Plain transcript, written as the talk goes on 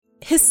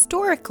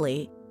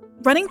Historically,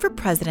 running for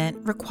president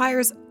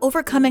requires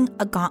overcoming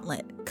a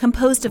gauntlet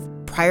composed of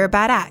prior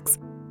bad acts,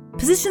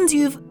 positions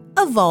you've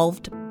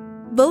evolved,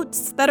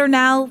 votes that are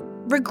now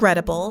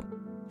regrettable,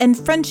 and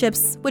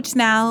friendships which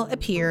now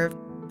appear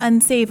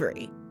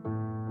unsavory.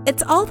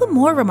 It's all the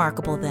more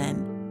remarkable,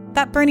 then,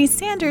 that Bernie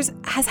Sanders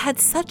has had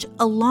such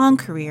a long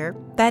career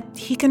that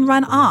he can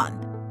run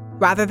on,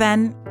 rather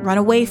than run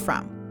away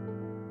from.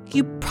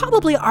 You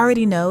probably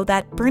already know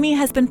that Bernie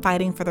has been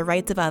fighting for the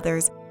rights of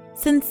others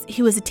since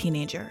he was a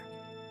teenager.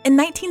 In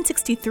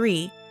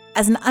 1963,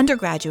 as an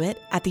undergraduate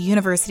at the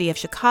University of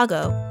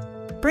Chicago,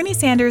 Bernie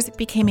Sanders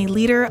became a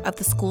leader of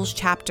the school's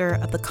chapter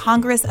of the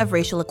Congress of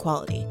Racial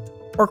Equality,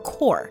 or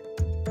CORE.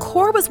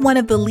 CORE was one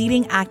of the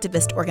leading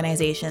activist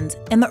organizations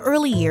in the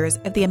early years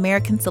of the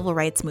American Civil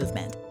Rights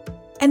Movement.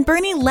 And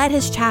Bernie led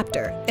his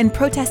chapter in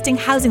protesting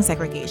housing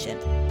segregation,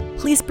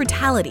 police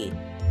brutality,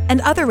 and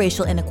other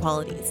racial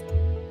inequalities,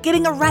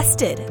 getting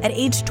arrested at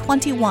age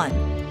 21,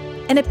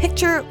 in a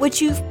picture which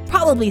you've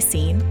probably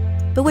seen,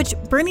 but which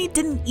Bernie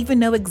didn't even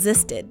know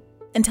existed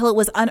until it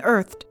was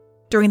unearthed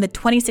during the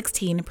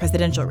 2016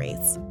 presidential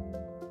race.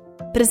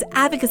 But his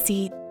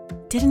advocacy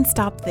didn't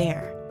stop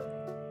there.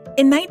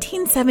 In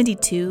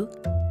 1972,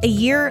 a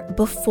year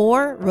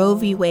before Roe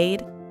v.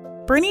 Wade,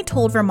 Bernie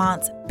told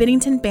Vermont's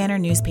Bennington Banner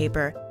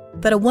newspaper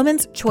that a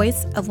woman's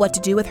choice of what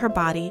to do with her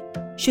body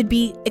should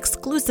be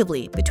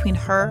exclusively between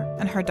her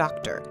and her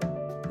doctor,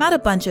 not a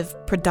bunch of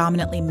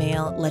predominantly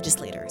male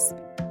legislators.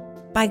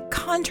 By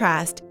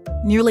contrast,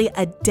 nearly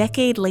a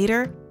decade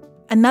later,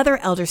 another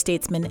elder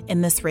statesman in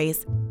this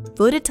race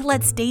voted to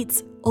let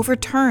states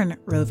overturn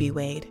Roe v.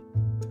 Wade.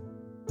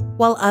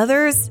 While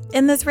others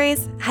in this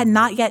race had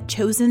not yet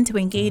chosen to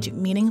engage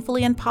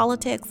meaningfully in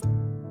politics,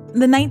 in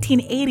the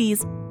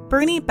 1980s,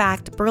 Bernie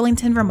backed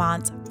Burlington,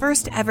 Vermont's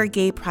first ever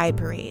gay pride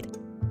parade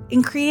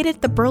and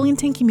created the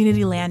Burlington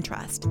Community Land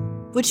Trust,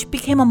 which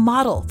became a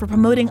model for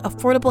promoting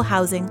affordable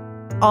housing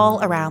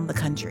all around the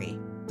country.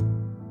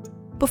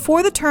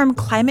 Before the term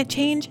climate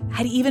change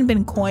had even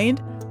been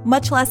coined,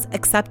 much less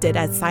accepted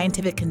as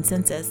scientific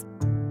consensus,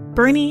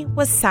 Bernie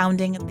was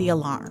sounding the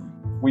alarm.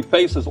 We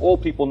face, as all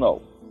people know,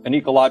 an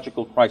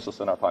ecological crisis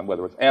in our time,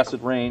 whether it's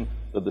acid rain,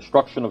 the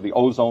destruction of the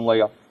ozone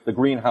layer, the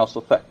greenhouse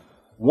effect.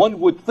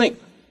 One would think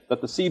that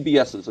the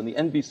CBSs and the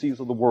NBCs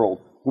of the world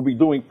will be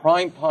doing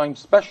primetime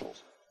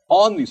specials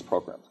on these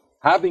programs,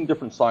 having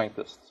different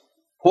scientists,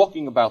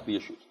 talking about the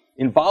issues,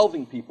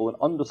 involving people in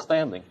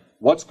understanding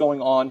what's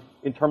going on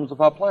in terms of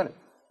our planet.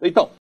 They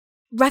don't.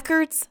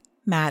 Records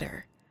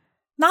matter,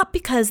 not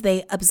because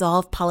they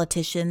absolve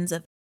politicians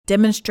of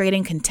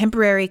demonstrating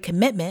contemporary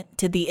commitment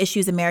to the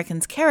issues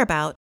Americans care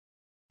about,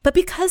 but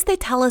because they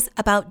tell us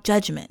about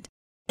judgment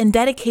and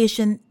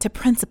dedication to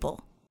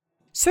principle.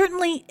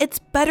 Certainly, it's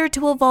better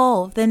to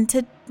evolve than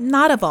to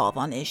not evolve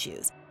on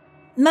issues.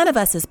 None of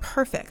us is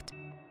perfect,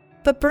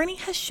 but Bernie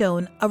has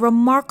shown a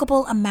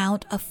remarkable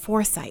amount of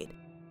foresight,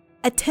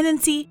 a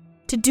tendency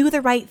to do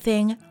the right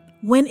thing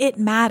when it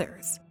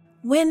matters,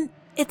 when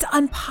it's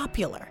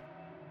unpopular.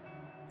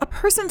 A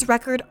person's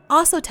record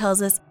also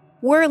tells us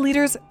where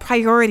leaders'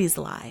 priorities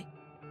lie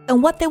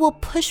and what they will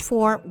push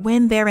for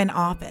when they're in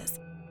office,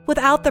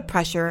 without the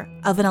pressure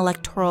of an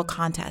electoral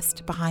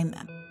contest behind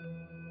them.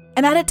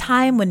 And at a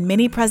time when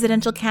many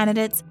presidential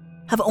candidates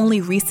have only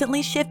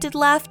recently shifted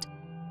left,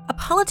 a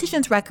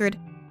politician's record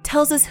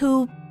tells us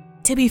who,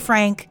 to be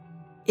frank,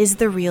 is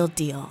the real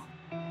deal.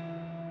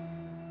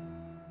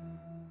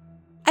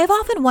 I've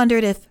often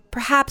wondered if,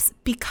 perhaps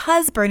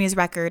because Bernie's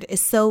record is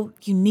so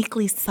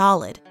uniquely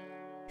solid,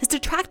 his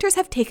detractors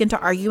have taken to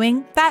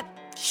arguing that,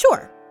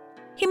 sure,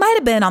 he might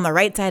have been on the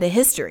right side of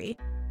history,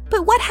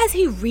 but what has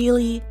he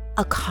really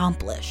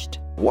accomplished?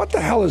 What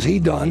the hell has he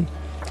done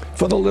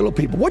for the little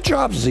people? What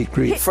jobs has he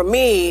created? For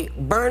me,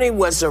 Bernie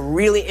was a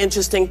really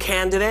interesting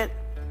candidate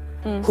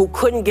who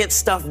couldn't get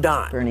stuff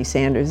done. Bernie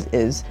Sanders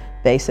is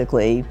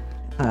basically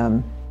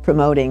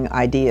promoting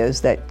ideas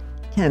that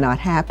cannot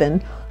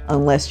happen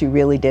unless you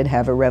really did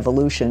have a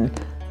revolution.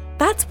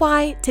 That's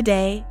why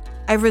today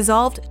I've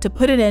resolved to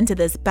put an end to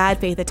this bad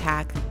faith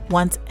attack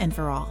once and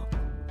for all.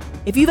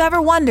 If you've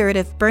ever wondered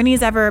if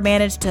Bernie's ever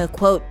managed to,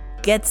 quote,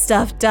 get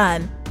stuff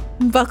done,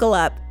 buckle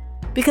up,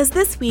 because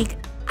this week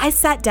I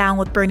sat down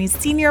with Bernie's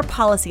senior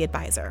policy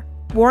advisor,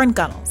 Warren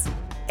Gunnels,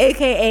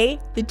 aka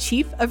the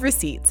Chief of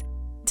Receipts,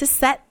 to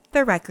set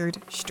the record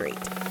straight.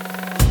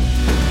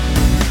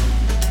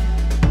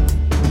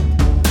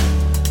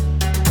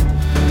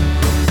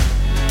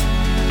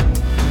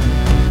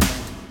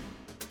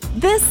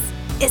 This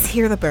is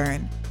Hear the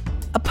Burn,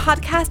 a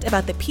podcast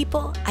about the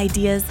people,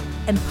 ideas,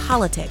 and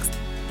politics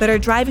that are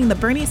driving the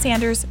Bernie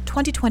Sanders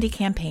 2020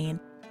 campaign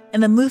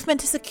and the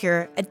movement to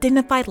secure a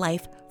dignified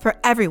life for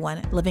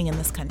everyone living in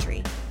this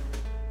country.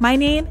 My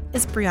name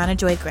is Brianna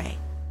Joy Gray,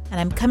 and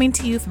I'm coming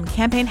to you from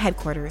campaign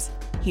headquarters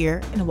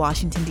here in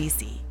Washington,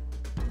 D.C.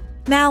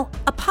 Now,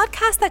 a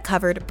podcast that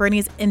covered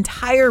Bernie's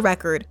entire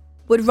record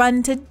would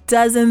run to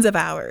dozens of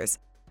hours.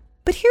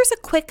 But here's a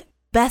quick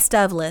best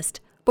of list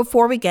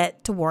before we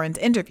get to Warren's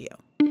interview.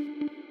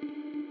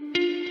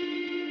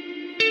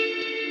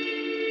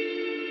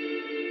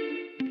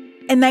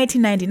 In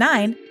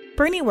 1999,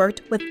 Bernie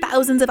worked with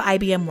thousands of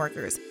IBM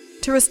workers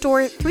to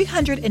restore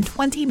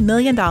 $320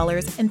 million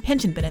in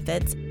pension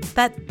benefits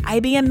that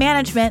IBM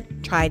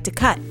management tried to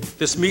cut.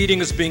 This meeting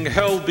is being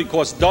held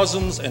because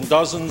dozens and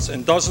dozens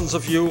and dozens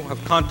of you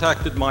have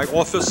contacted my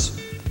office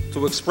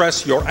to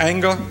express your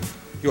anger,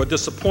 your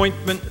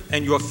disappointment,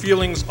 and your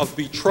feelings of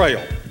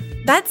betrayal.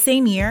 That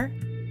same year,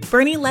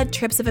 Bernie led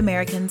trips of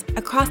Americans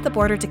across the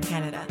border to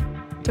Canada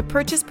to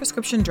purchase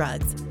prescription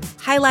drugs,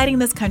 highlighting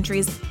this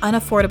country's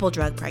unaffordable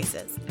drug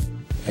prices.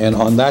 And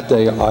on that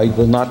day, I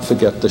will not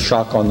forget the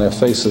shock on their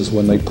faces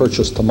when they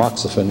purchased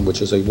tamoxifen, which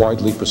is a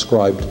widely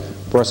prescribed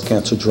breast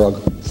cancer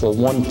drug, for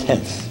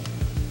one-tenth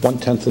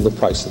of the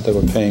price that they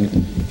were paying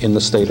in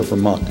the state of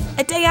Vermont.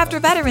 A day after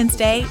Veterans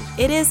Day,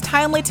 it is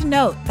timely to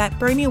note that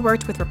Bernie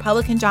worked with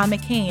Republican John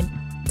McCain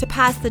to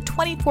pass the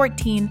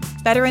 2014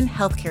 Veteran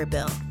Health Care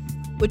Bill,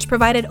 which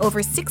provided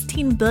over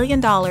 $16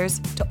 billion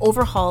to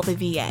overhaul the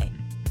VA,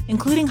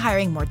 including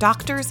hiring more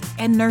doctors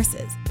and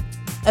nurses.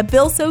 A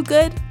bill so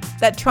good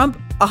that Trump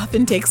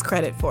often takes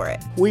credit for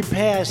it. We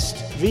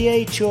passed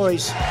VA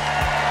Choice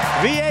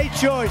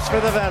for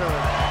the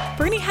veteran.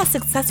 Bernie has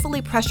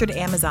successfully pressured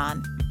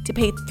Amazon to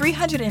pay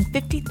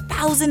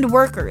 350,000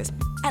 workers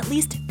at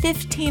least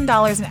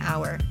 $15 an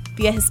hour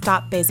via his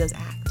Stop Bezos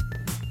Act.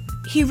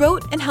 He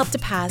wrote and helped to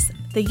pass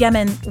the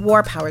Yemen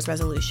War Powers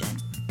Resolution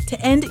to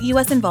end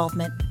U.S.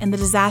 involvement in the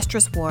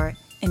disastrous war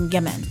in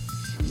Yemen.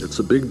 It's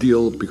a big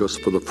deal because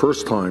for the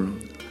first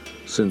time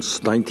since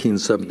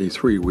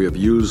 1973, we have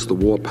used the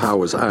War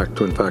Powers Act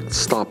to, in fact,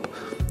 stop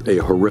a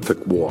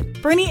horrific war.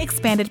 Bernie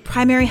expanded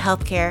primary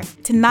health care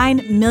to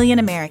 9 million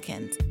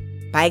Americans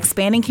by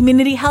expanding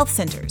community health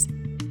centers,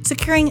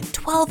 securing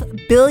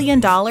 $12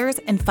 billion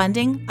in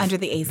funding under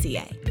the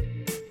ACA.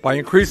 By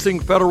increasing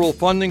federal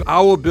funding,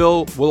 our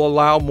bill will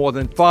allow more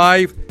than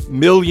 5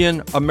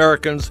 million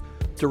Americans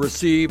to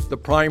receive the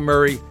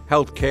primary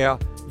health care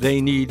they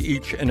need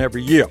each and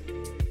every year.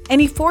 And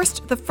he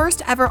forced the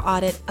first ever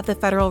audit of the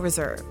Federal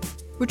Reserve,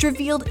 which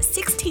revealed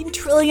 $16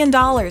 trillion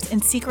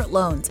in secret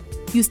loans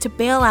used to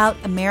bail out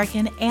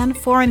American and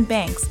foreign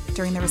banks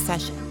during the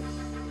recession.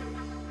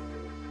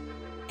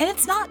 And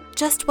it's not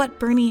just what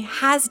Bernie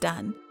has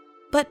done,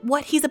 but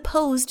what he's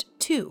opposed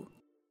to.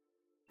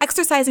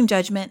 Exercising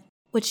judgment,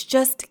 which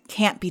just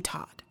can't be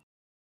taught.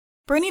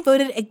 Bernie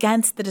voted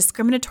against the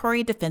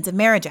Discriminatory Defense of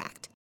Marriage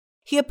Act.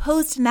 He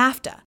opposed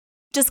NAFTA,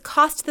 which has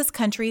cost this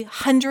country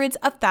hundreds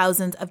of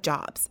thousands of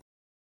jobs.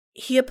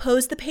 He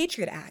opposed the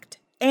Patriot Act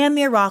and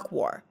the Iraq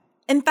War.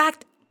 In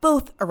fact,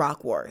 both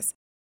Iraq wars.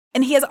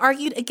 And he has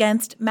argued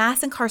against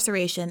mass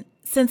incarceration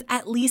since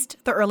at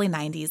least the early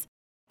 90s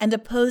and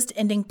opposed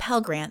ending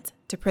Pell Grants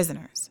to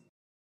prisoners.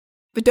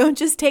 But don't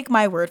just take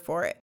my word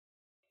for it.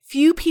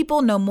 Few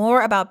people know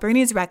more about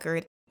Bernie's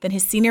record than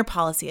his senior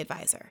policy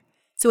advisor.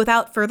 So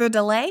without further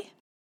delay,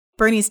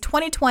 Bernie's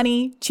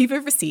 2020 Chief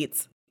of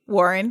Receipts,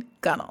 Warren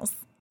Gunnels.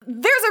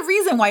 There's a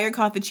reason why you're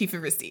called the Chief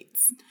of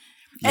Receipts.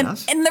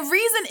 Yes. And the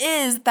reason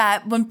is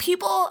that when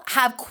people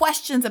have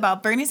questions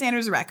about Bernie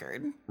Sanders'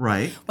 record,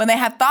 right, when they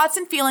have thoughts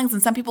and feelings,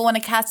 and some people want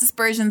to cast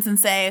aspersions and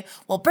say,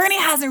 well, Bernie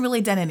hasn't really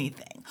done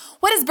anything.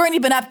 What has Bernie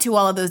been up to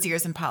all of those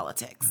years in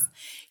politics?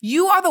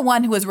 You are the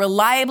one who is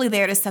reliably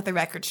there to set the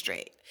record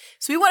straight.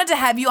 So we wanted to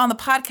have you on the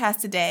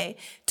podcast today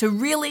to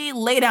really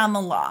lay down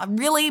the law,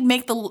 really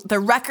make the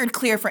record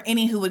clear for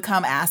any who would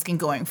come asking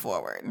going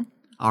forward.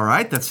 All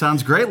right, that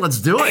sounds great. Let's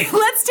do it.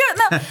 Let's do it.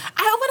 Now,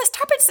 I want to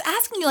start by just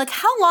asking you, like,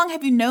 how long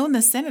have you known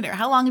this senator?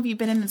 How long have you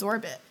been in his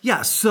orbit?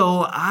 Yeah,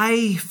 so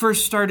I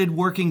first started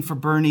working for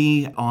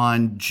Bernie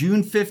on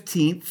June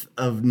 15th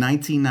of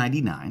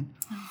 1999.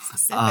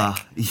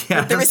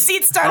 Yeah, the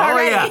receipts start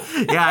already.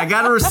 Yeah, I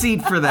got a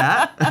receipt for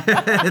that.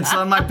 It's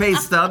on my pay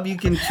stub. You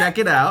can check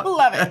it out.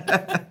 Love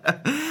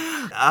it.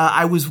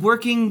 I was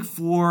working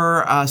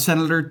for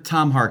Senator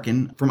Tom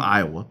Harkin from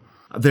Iowa.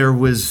 There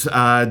was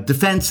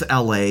Defense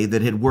LA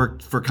that had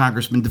worked for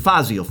Congressman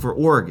DeFazio for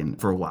Oregon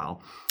for a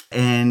while.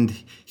 And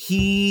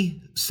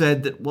he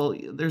said that, well,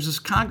 there's this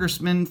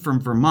congressman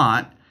from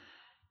Vermont.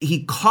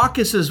 He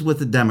caucuses with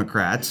the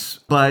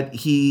Democrats, but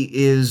he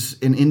is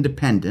an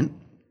independent.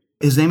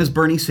 His name is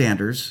Bernie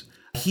Sanders.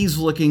 He's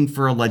looking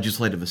for a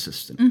legislative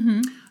assistant.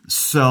 Mm-hmm.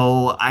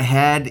 So I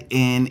had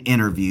an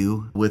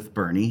interview with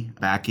Bernie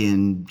back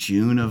in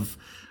June of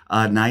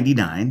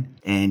 99.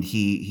 And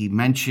he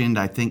mentioned,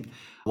 I think,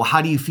 well,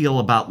 how do you feel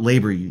about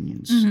labor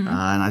unions? Mm-hmm.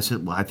 And I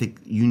said, well, I think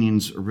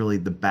unions are really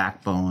the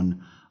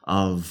backbone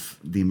of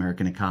the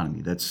American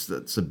economy. That's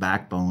the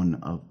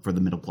backbone for the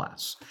middle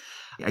class.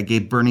 I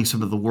gave Bernie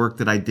some of the work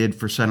that I did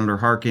for Senator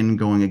Harkin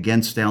going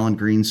against Alan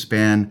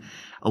Greenspan.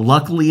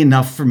 Luckily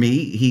enough for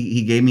me,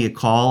 he gave me a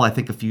call, I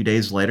think a few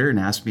days later, and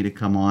asked me to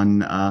come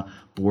on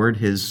board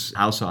his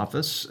House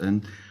office.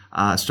 And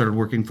started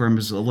working for him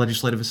as a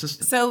legislative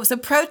assistant. So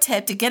pro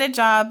tip, to get a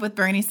job with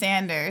Bernie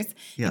Sanders,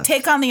 Yeah. you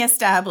take on the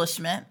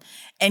establishment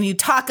and you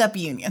talk up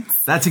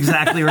unions. That's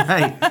exactly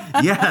right.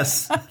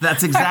 Yes,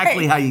 that's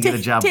exactly how you get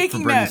a job for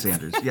Bernie notes.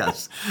 Sanders.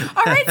 Yes.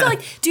 All right. So,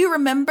 do you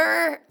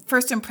remember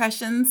first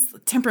impressions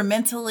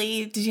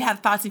temperamentally? Did you have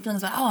thoughts and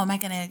feelings about, how am I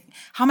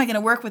going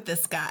to work with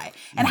this guy?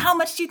 And how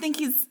much do you think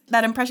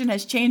that impression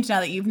has changed now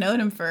that you've known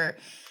him for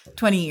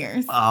 20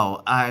 years?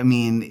 Oh, I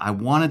mean, I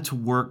wanted to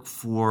work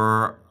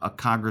for a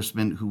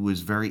congressman who was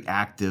very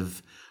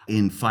active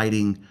in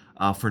fighting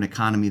for an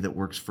economy that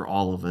works for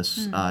all of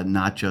us,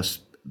 not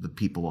just the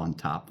people on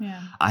top.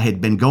 Yeah. I had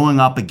been going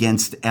up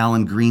against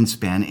Alan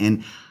Greenspan,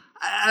 and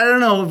I don't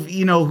know if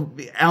you know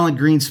Alan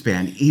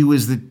Greenspan. He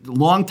was the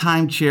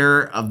longtime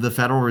chair of the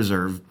Federal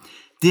Reserve.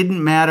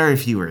 Didn't matter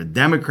if you were a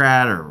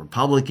Democrat or a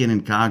Republican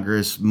in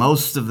Congress.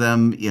 Most of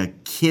them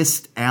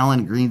kissed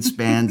Alan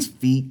Greenspan's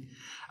feet.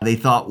 They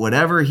thought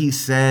whatever he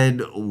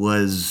said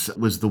was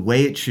the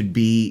way it should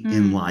be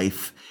in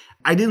life.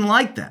 I didn't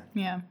like that.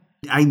 Yeah.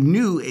 I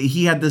knew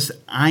he had this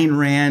Ayn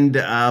Rand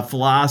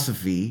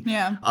philosophy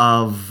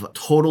of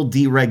total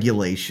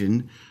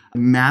deregulation,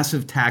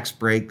 massive tax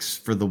breaks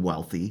for the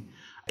wealthy,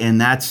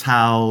 and that's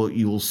how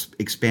you will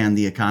expand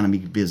the economy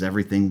because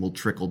everything will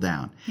trickle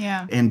down.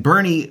 Yeah. And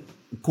Bernie,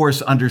 of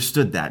course,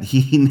 understood that.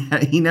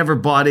 He never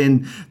bought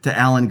in to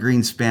Alan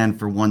Greenspan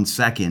for 1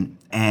 second.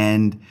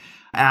 And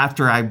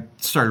after I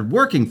started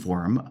working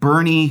for him,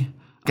 Bernie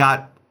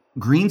got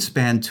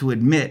Greenspan to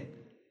admit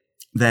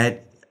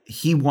that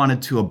he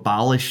wanted to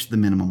abolish the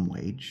minimum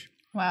wage.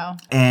 Wow.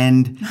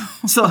 And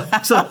so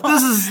this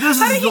is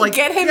How did you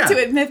get him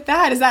to admit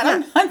that? Is that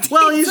on tape?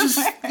 Well, he's just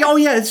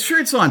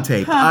it's on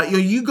tape.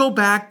 You go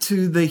back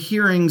to the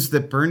hearings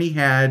that Bernie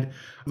had,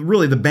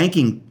 really the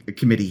banking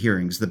committee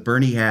hearings that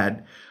Bernie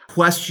had,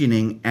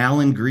 questioning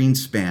Alan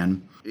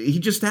Greenspan. He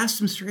just asked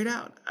him straight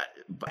out,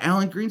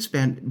 Alan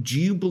Greenspan, do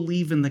you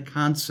believe in the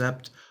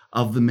concept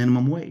of the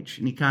minimum wage?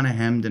 And he kind of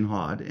hemmed and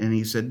hawed, and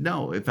he said,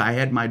 no, if I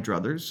had my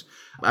druthers,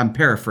 I'm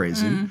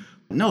paraphrasing,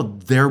 no,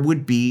 there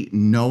would be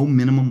no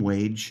minimum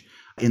wage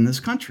in this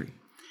country.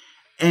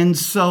 And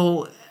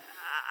so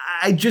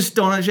I just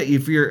don't understand.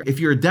 If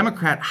you're a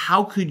Democrat,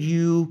 how could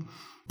you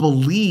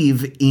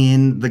believe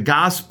in the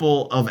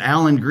gospel of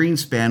Alan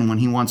Greenspan when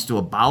he wants to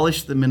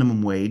abolish the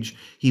minimum wage,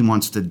 he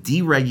wants to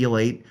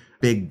deregulate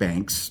big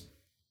banks,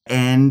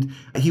 and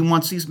he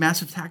wants these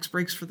massive tax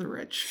breaks for the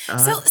rich.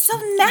 So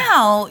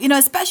now,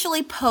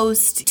 especially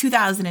post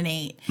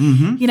 2008,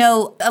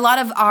 a lot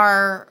of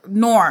our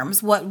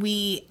norms, what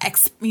we,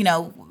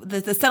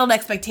 the settled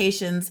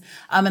expectations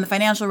in the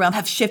financial realm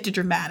have shifted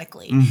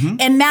dramatically.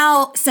 And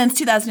now, since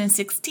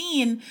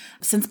 2016,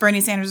 since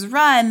Bernie Sanders'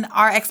 run,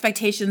 our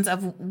expectations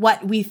of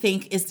what we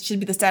think should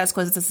be the status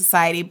quo as a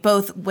society,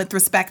 both with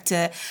respect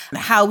to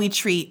how we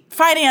treat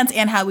finance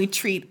and how we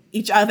treat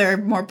each other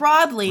more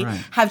broadly,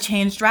 have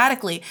changed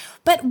radically.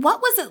 But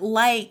what was it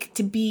like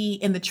to be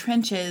in the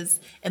trenches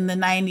in the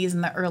 90s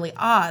and the early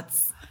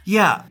aughts?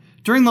 Yeah.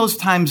 During those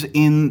times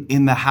in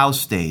the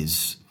House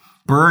days,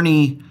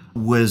 Bernie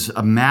was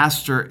a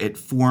master at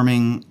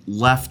forming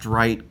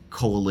left-right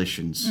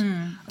coalitions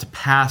to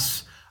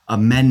pass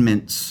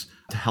amendments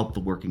to help the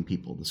working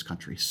people of this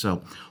country.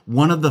 So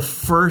one of the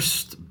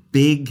first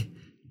big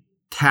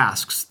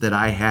tasks that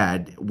I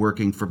had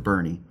working for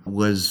Bernie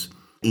was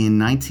in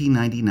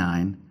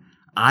 1999,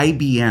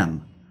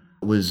 IBM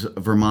was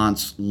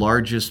Vermont's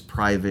largest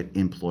private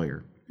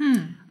employer.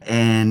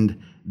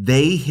 And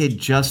they had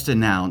just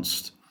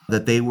announced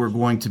that they were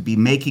going to be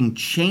making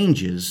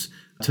changes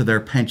to their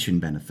pension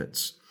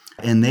benefits.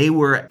 And they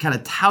were kind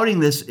of touting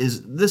this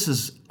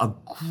is a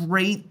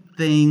great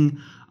thing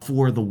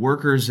for the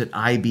workers at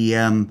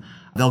IBM.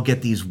 They'll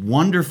get these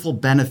wonderful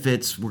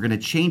benefits. We're going to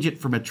change it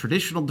from a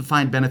traditional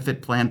defined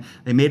benefit plan.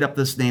 They made up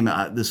this name,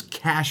 this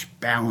cash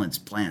balance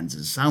plans.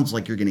 It sounds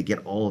like you're going to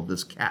get all of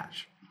this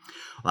cash.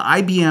 Well,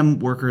 IBM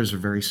workers are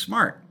very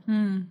smart.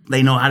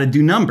 They know how to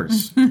do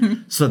numbers.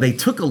 So they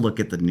took a look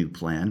at the new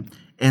plan,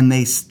 and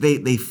they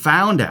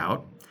found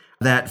out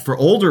that for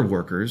older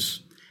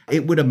workers,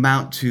 it would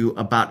amount to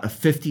about a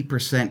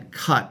 50%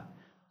 cut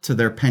to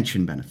their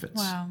pension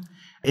benefits. Wow.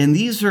 And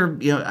these are,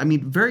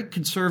 very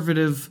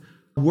conservative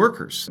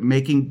workers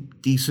making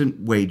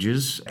decent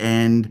wages.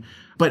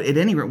 But at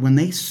any rate, when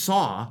they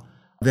saw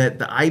that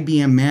the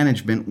IBM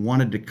management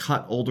wanted to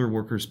cut older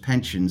workers'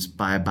 pensions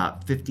by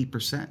about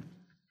 50%,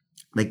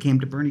 they came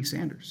to Bernie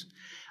Sanders.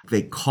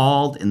 They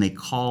called and they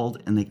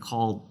called and they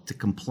called to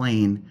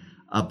complain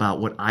about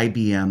what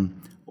IBM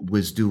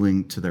was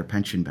doing to their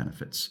pension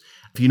benefits.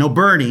 If you know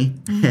Bernie,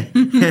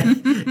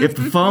 if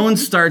the phone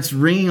starts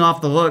ringing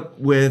off the hook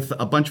with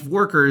a bunch of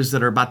workers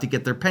that are about to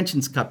get their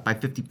pensions cut by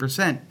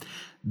 50%,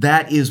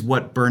 that is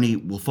what Bernie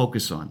will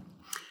focus on.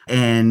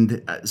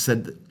 And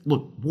said,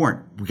 look,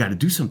 Warren, we got to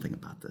do something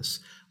about this.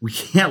 We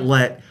can't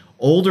let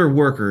older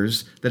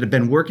workers that have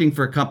been working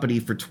for a company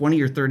for 20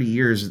 or 30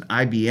 years at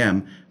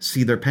IBM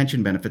see their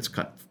pension benefits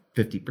cut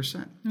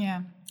 50%.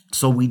 Yeah.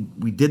 So we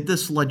did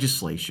this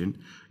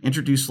legislation.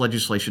 introduced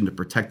legislation to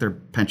protect their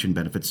pension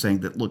benefits, saying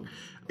that, look,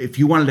 if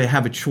you wanted to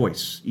have a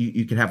choice,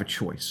 you could have a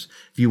choice.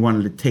 If you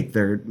wanted to take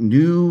their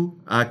new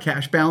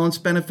cash balance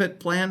benefit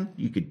plan,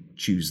 you could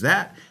choose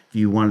that. If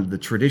you wanted the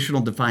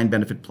traditional defined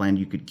benefit plan,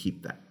 you could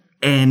keep that.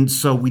 And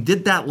so we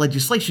did that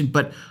legislation,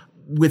 but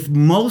with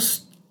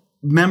most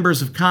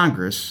members of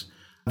Congress,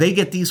 they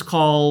get these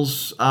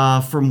calls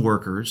from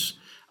workers.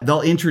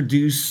 They'll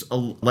introduce a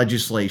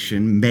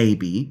legislation,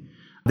 maybe.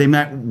 They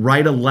might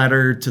write a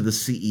letter to the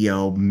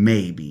CEO,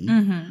 maybe.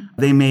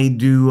 They may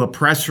do a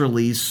press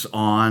release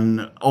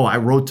on, I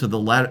wrote to the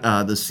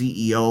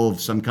CEO of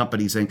some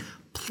company saying,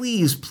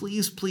 please,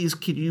 please, please,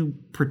 could you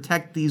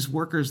protect these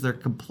workers? They're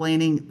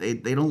complaining.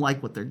 They don't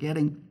like what they're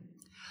getting.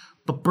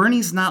 But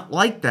Bernie's not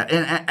like that.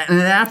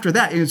 And after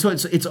that, and so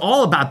it's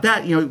all about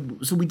that.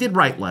 So we did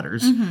write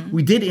letters.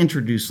 We did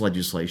introduce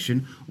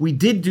legislation. We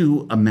did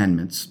do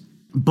amendments.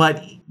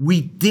 But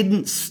we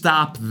didn't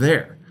stop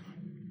there.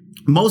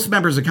 Most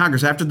members of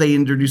Congress, after they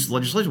introduced the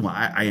legislation,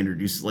 I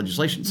introduced the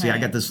legislation. See, I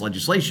got this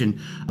legislation.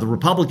 The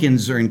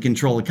Republicans are in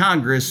control of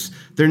Congress.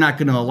 They're not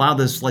going to allow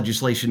this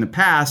legislation to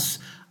pass.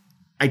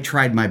 I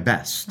tried my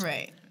best.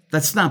 Right.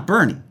 That's not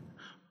Bernie.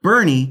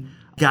 Bernie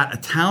got a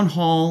town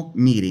hall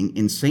meeting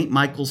in St.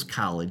 Michael's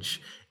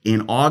College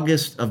in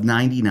August of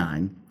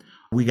 '99.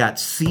 We got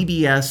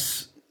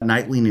CBS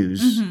Nightly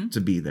News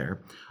to be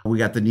there. We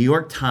got the New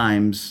York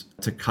Times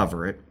to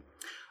cover it.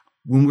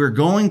 When we were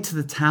going to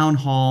the town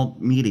hall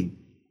meeting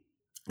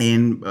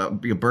in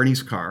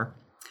Bernie's car,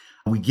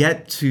 we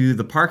get to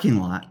the parking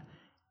lot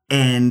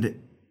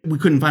and we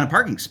couldn't find a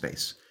parking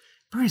space.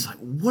 Bernie's like,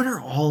 what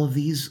are all of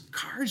these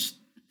cars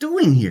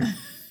doing here?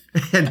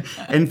 and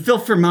Phil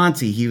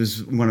Fermonti, he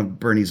was one of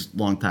Bernie's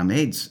longtime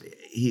aides,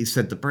 he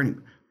said to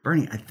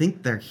Bernie, I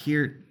think they're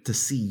here to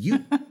see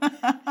you,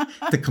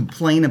 to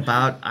complain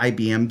about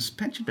IBM's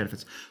pension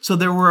benefits. So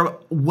there were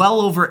well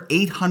over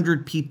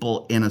 800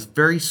 people in a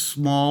very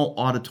small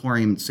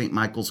auditorium at St.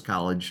 Michael's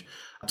College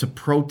to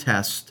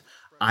protest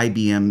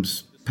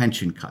IBM's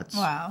pension cuts.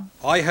 Wow.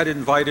 I had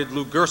invited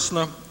Lou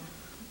Gerstner,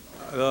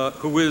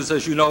 who is,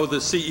 as you know, the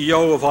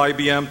CEO of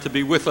IBM, to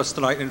be with us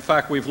tonight. In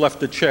fact, we've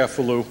left a chair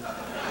for Lou.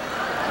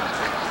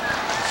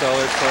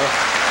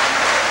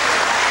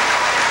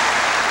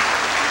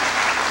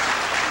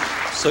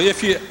 So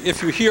if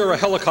you hear a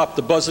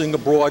helicopter buzzing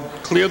abroad,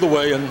 clear the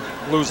way and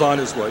Lou's on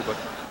his way. But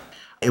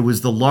it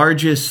was the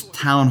largest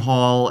town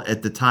hall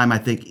at the time, I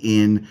think,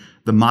 in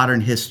the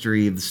modern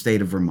history of the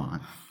state of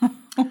Vermont.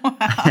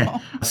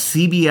 Wow.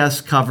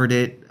 CBS covered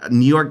it.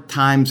 New York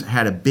Times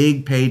had a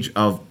big page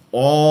of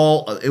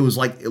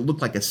it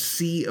looked like a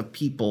sea of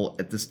people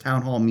at this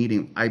town hall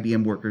meeting,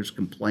 IBM workers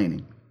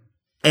complaining.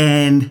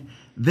 And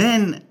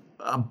then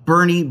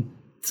Bernie,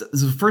 it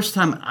was the first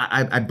time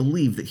I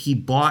believe that he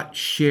bought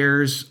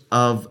shares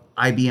of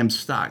IBM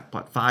stock,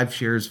 bought 5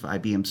 shares of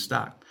IBM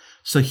stock.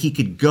 So he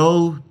could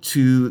go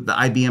to the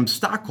IBM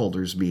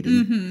stockholders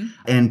meeting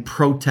and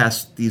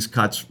protest these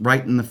cuts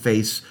right in the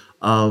face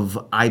of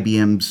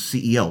IBM's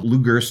CEO, Lou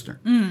Gerstner.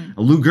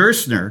 Lou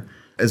Gerstner,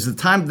 as the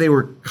time they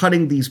were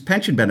cutting these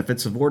pension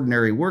benefits of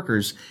ordinary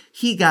workers,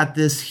 he got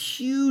this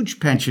huge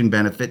pension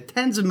benefit,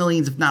 tens of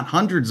millions, if not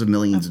hundreds of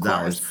millions of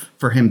dollars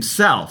for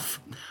himself.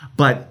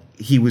 But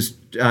he was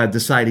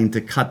deciding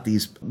to cut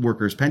these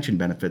workers' pension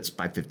benefits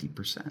by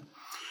 50%.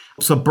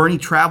 So Bernie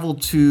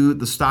traveled to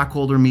the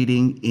stockholder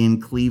meeting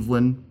in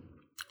Cleveland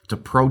to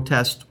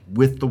protest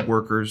with the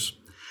workers.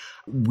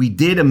 We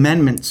did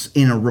amendments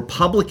in a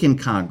Republican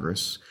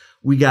Congress.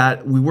 We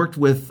worked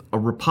with a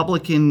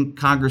Republican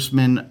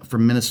congressman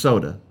from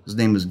Minnesota. His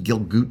name was Gil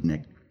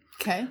Gutnick.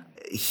 Okay.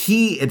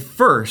 He, at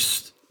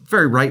first,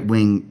 very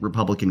right-wing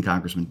Republican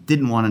congressman,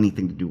 didn't want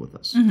anything to do with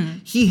us.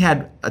 He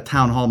had a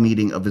town hall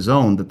meeting of his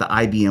own that the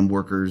IBM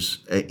workers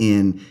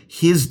in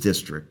his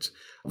district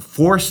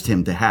forced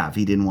him to have.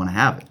 He didn't want to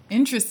have it.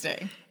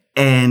 Interesting.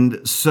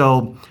 And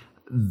so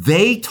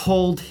they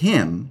told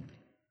him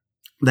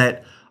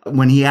that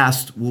when he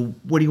asked, well,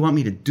 what do you want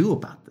me to do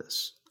about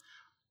this?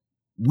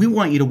 We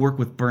want you to work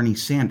with Bernie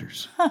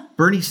Sanders.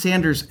 Bernie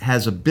Sanders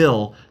has a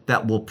bill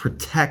that will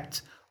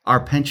protect our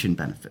pension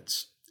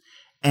benefits.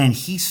 And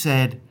he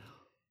said,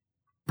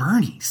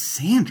 Bernie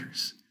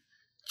Sanders,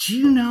 do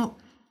you know,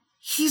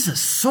 he's a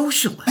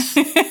socialist.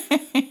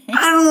 I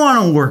don't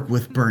want to work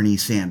with Bernie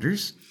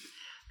Sanders.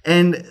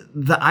 And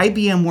the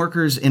IBM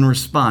workers in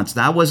response,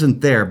 now I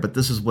wasn't there, but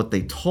this is what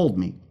they told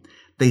me.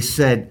 They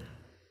said,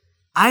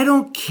 I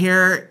don't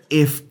care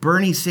if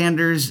Bernie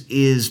Sanders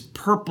is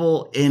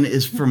purple and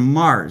is from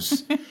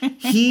Mars.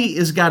 He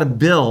has got a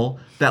bill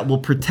that will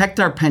protect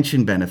our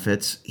pension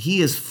benefits.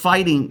 He is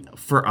fighting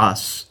for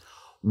us.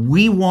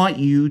 We want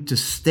you to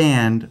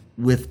stand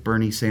with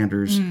Bernie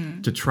Sanders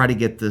to try to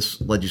get this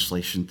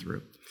legislation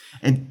through.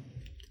 And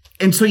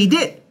so he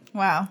did.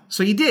 Wow.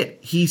 So he did.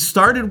 He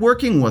started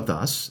working with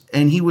us,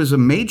 and he was a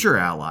major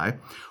ally.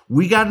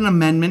 We got an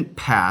amendment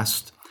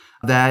passed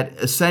that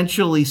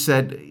essentially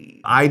said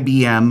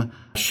IBM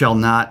shall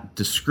not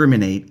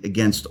discriminate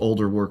against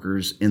older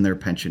workers in their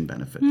pension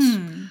benefits.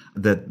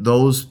 That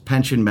those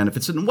pension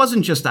benefits, and it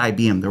wasn't just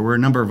IBM, there were a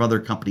number of other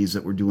companies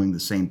that were doing the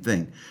same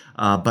thing.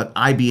 But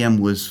IBM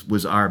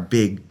was our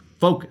big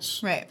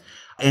focus. Right.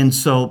 And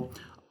so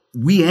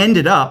we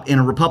ended up in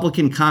a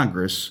Republican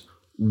Congress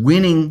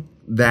winning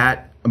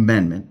that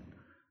amendment.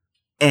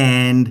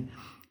 And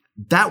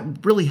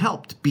that really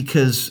helped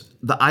because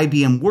the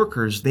IBM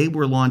workers, they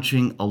were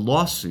launching a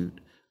lawsuit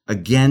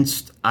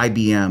against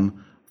IBM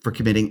for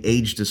committing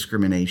age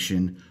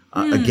discrimination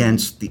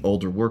against the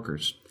older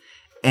workers.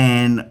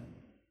 And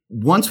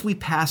once we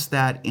passed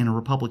that in a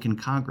Republican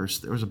Congress,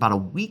 there was about a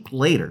week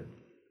later,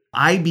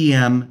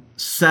 IBM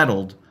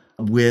settled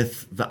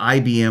with the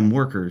IBM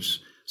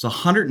workers. So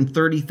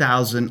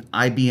 130,000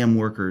 IBM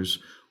workers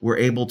were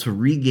able to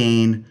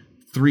regain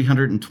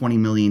 $320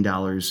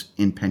 million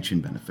in pension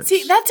benefits.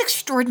 See, that's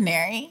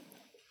extraordinary.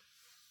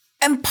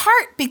 In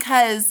part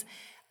because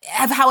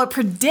of how it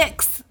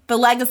predicts the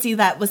legacy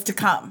that was to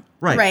come.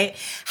 Right.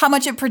 How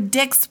much it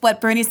predicts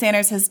what Bernie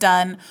Sanders has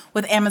done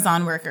with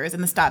Amazon workers in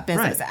the Stop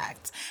Business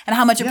Act. And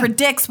how much it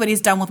predicts what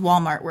he's done with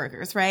Walmart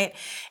workers, right?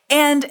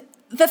 And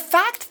the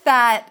fact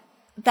that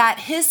that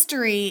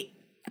history,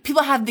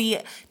 people have the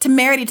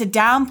temerity to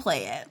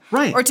downplay it.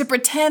 Right. Or to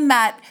pretend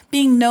that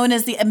being known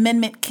as the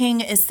Amendment King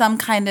is some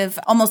kind of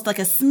almost like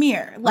a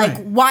smear. Like,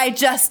 why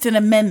just an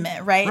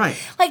amendment, right?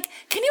 Like,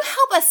 can you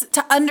help us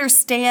to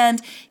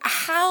understand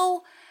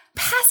how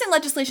passing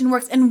legislation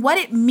works and what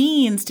it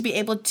means to be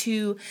able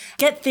to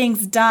get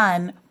things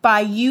done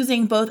by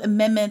using both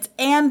amendments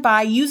and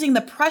by using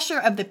the pressure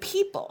of the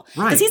people?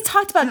 Because he's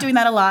talked about doing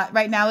that a lot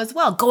right now as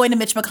well. Going to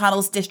Mitch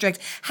McConnell's district,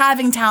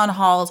 having town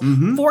halls,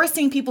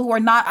 forcing people who are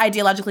not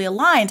ideologically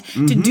aligned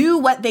to do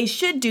what they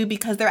should do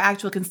because their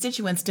actual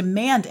constituents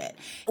demand it.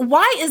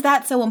 Why is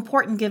that so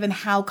important given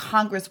how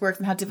Congress works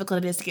and how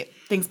difficult it is to get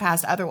things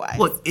passed otherwise?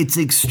 Look, it's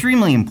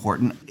extremely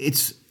important.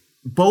 It's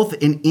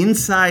both an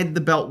inside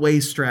the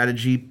Beltway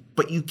strategy,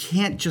 but you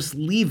can't just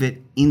leave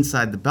it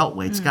inside the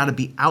Beltway. It's got to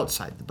be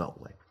outside the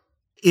Beltway.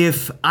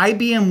 If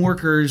IBM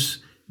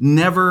workers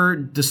never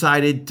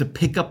decided to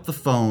pick up the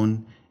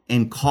phone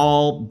and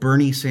call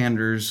Bernie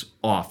Sanders'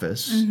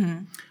 office,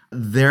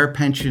 their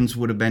pensions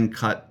would have been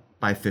cut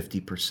by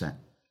 50%.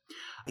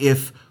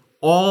 If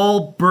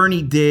all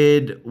Bernie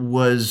did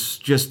was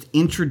just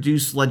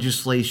introduce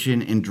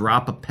legislation and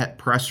drop a pet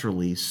press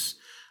release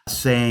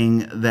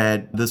saying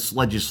that this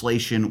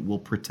legislation will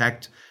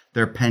protect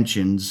their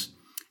pensions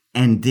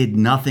and did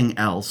nothing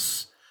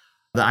else,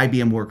 the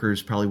IBM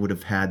workers probably would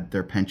have had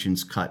their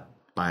pensions cut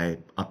by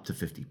up to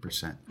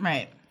 50%.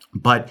 Right.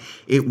 But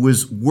it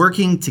was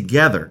working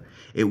together.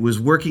 It was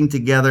working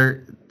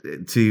together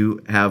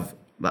to have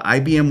the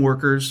IBM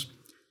workers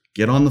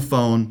get on the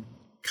phone,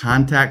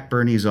 contact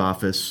Bernie's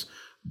office,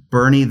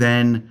 Bernie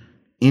then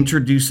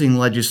introducing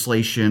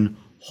legislation,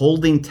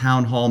 holding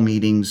town hall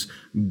meetings,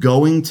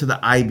 going to the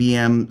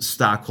IBM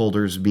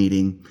stockholders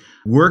meeting,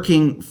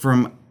 working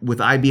with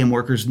IBM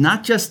workers,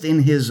 not just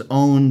in his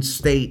own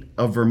state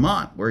of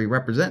Vermont where he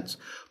represents,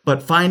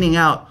 but finding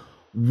out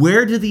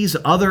where do these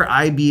other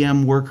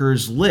IBM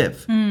workers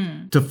live,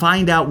 to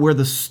find out where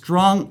the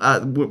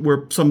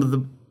where some of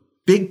the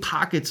big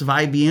pockets of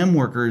IBM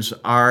workers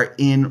are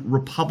in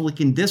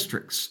Republican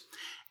districts,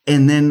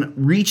 and then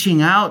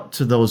reaching out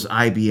to those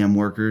IBM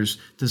workers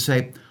to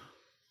say,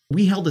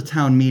 we held a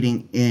town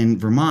meeting in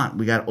Vermont.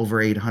 We got over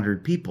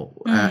 800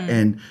 people.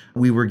 And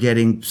we were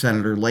getting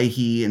Senator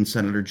Leahy and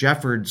Senator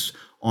Jeffords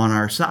on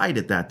our side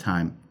at that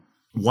time.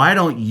 Why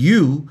don't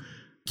you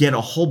get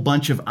a whole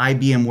bunch of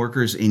IBM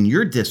workers in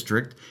your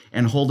district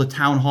and hold a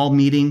town hall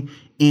meeting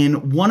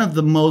in one of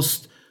the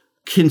most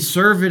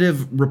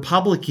conservative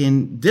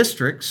Republican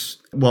districts?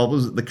 Well,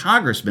 the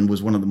congressman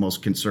was one of the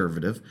most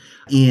conservative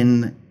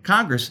in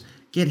Congress.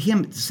 Get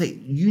him to say,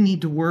 you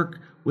need to work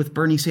with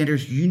Bernie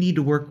Sanders. You need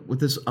to work with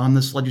this on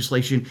this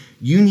legislation.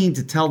 You need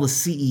to tell the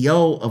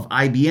CEO of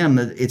IBM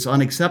that it's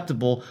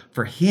unacceptable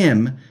for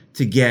him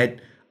to get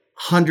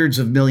hundreds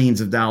of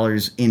millions of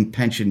dollars in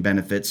pension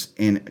benefits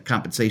and a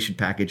compensation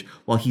package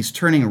while he's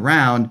turning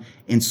around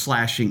and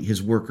slashing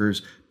his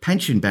workers'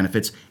 pension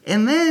benefits.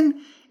 And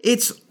then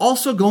it's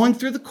also going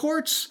through the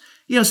courts,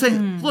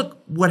 saying,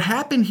 look, what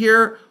happened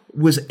here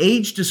was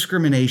age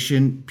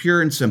discrimination, pure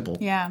and simple.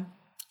 Yeah.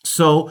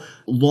 So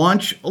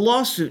launch a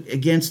lawsuit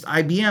against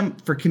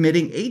IBM for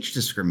committing age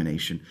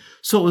discrimination.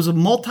 So it was a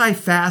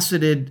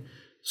multifaceted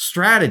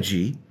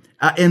strategy.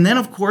 And then,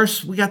 of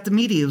course, we got the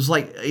media. It was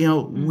like,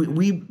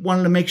 we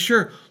wanted to make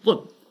sure,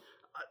 look,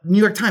 New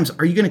York Times,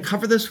 are you going to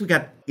cover this? We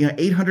got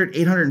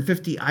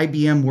 850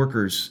 IBM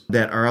workers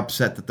that are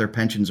upset that their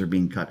pensions are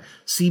being cut.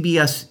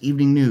 CBS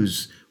Evening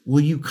News,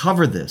 will you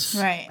cover this?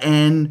 Right.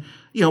 And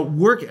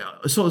work.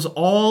 So it was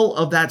all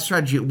of that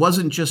strategy. It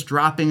wasn't just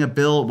dropping a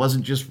bill. It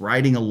wasn't just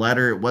writing a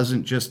letter. It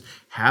wasn't just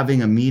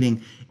having a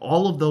meeting.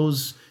 All of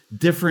those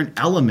different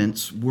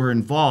elements were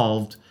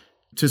involved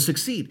to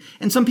succeed.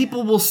 And some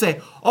people will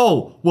say,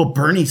 oh, well,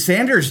 Bernie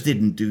Sanders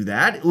didn't do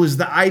that. It was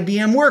the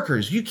IBM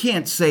workers. You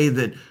can't say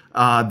that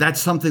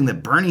that's something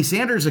that Bernie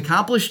Sanders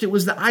accomplished. It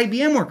was the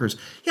IBM workers.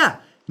 Yeah,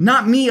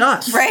 not me,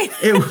 us. Right.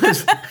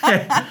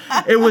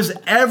 It was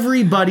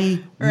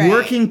everybody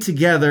working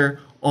together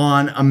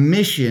on a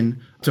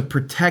mission to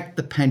protect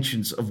the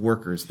pensions of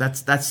workers.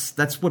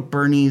 That's what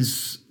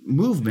Bernie's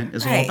movement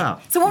is all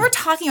about. So when we're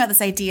talking about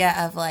this idea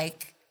of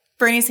like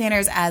Bernie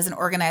Sanders as an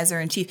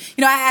organizer in chief,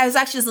 I was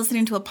actually just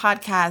listening to a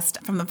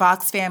podcast from the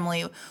Vox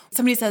family.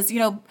 Somebody says,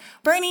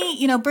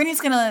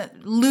 Bernie's going to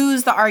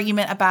lose the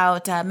argument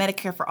about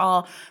Medicare for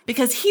all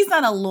because he's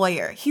not a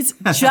lawyer. He's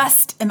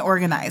just an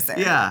organizer.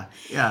 Yeah.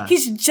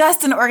 He's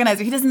just an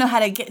organizer. He doesn't know how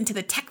to get into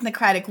the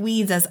technocratic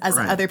weeds as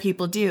other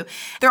people do.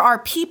 There are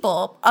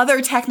people,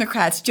 other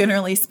technocrats,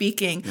 generally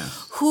speaking,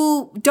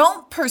 who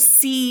don't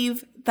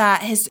perceive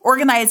that his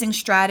organizing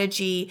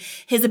strategy,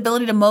 his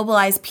ability to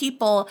mobilize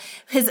people,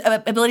 his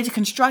ability to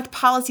construct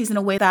policies in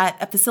a way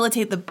that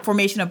facilitate the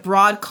formation of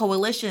broad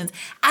coalitions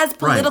as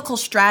political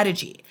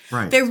strategy.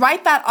 Right. They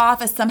write that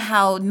off as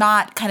somehow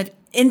not kind of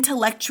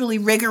intellectually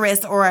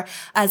rigorous or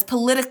as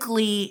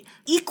politically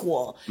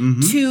equal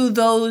to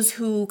those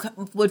who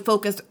would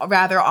focus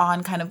rather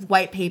on kind of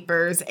white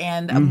papers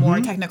and a more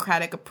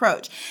technocratic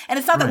approach. And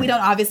it's not that we don't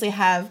obviously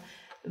have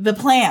the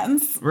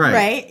plans,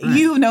 right?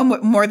 You know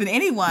more than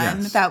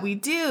anyone that we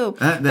do.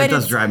 That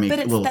does drive me a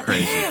little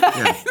crazy.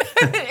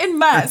 It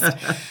must.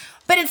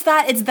 But it's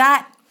that it's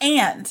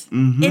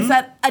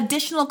that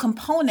additional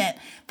component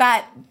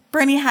that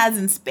Bernie has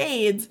in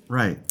spades.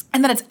 Right.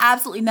 And that it's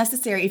absolutely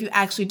necessary if you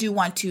actually do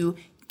want to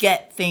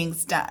get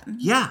things done.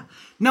 Yeah.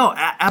 No,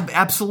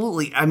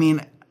 absolutely. I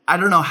mean, I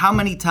don't know how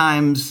many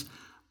times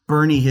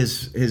Bernie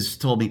has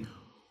told me,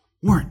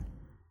 Warren,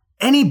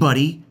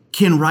 anybody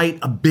can write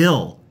a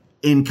bill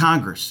in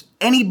Congress.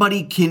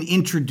 Anybody can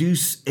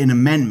introduce an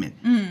amendment.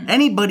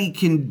 Anybody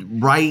can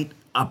write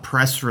a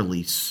press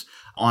release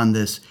on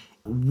this.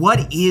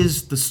 What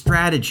is the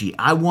strategy?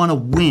 I want to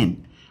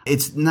win.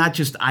 It's not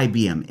just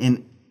IBM.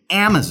 In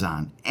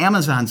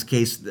Amazon's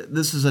case,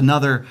 this is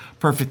another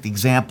perfect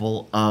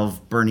example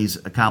of Bernie's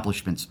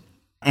accomplishments.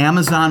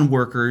 Amazon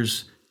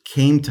workers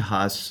came to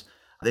us.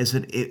 They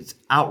said, it's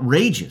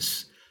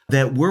outrageous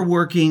that we're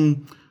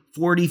working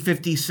 40,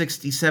 50,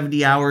 60,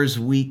 70 hours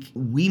a week.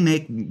 We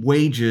make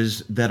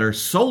wages that are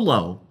so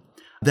low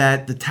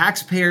that the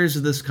taxpayers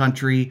of this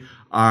country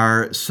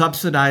are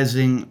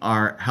subsidizing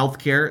our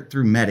healthcare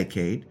through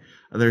Medicaid.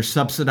 They're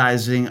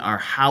subsidizing our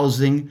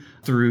housing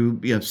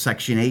through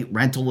Section 8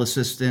 rental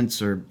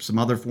assistance or some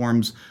other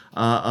forms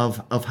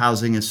of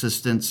housing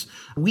assistance.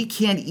 We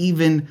can't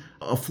even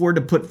afford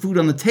to put food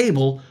on the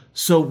table,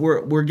 so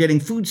we're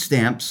getting food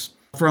stamps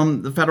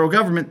from the federal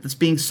government that's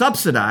being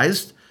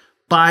subsidized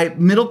by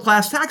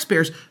middle-class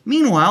taxpayers.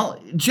 Meanwhile,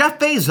 Jeff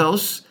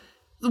Bezos,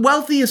 the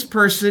wealthiest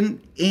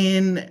person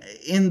in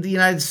the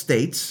United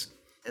States,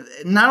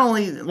 not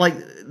only like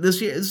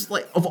this year, it's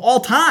like of all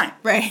time.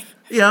 Right.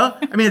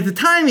 I mean, at the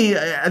time,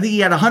 I think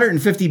he had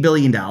 $150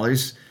 billion.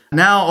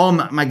 Now, oh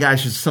my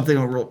gosh, it's something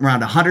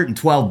around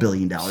 $112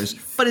 billion.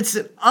 But it's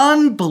an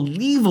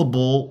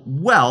unbelievable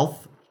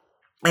wealth.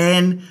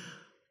 And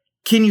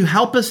can you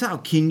help us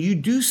out? Can you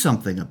do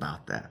something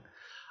about that?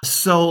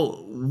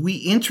 So we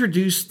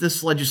introduced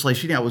this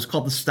legislation. It was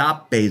called the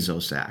Stop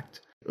Bezos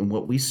Act. And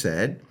what we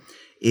said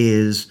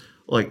is,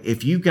 look,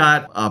 if you've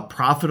got a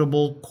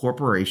profitable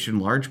corporation,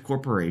 large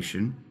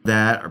corporation,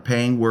 that are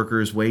paying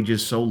workers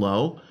wages so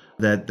low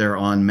that they're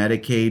on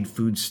Medicaid,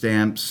 food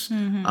stamps,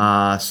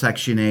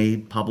 Section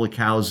 8, public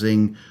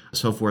housing,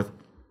 so forth,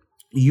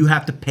 you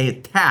have to pay a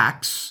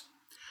tax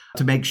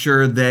to make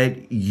sure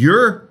that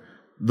you're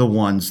the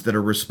ones that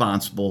are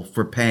responsible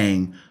for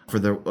paying for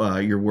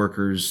your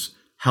workers'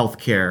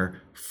 healthcare,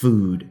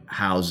 food,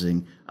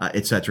 housing,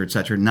 et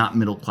cetera, not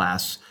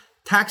middle-class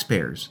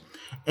taxpayers.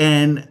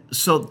 And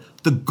so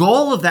the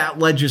goal of that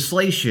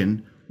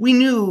legislation, we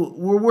knew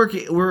we're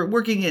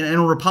working in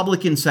a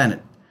Republican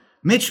Senate.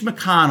 Mitch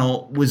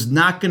McConnell was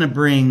not going to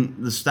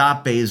bring the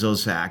Stop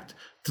Bezos Act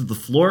to the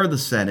floor of the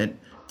Senate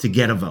to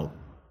get a vote,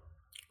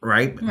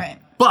 right? Right.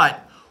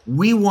 But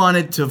we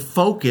wanted to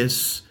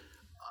focus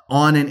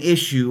on an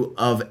issue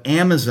of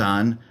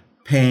Amazon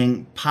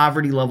paying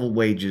poverty-level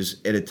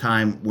wages at a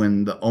time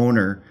when the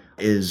owner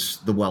is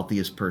the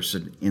wealthiest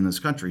person in this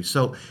country.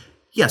 So,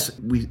 yes,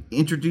 we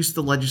introduced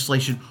the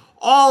legislation.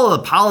 All of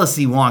the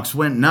policy wonks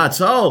went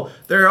nuts. Oh,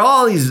 there are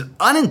all these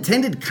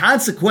unintended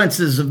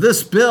consequences of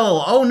this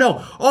bill. Oh,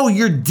 no. Oh,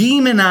 you're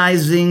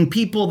demonizing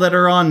people that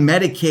are on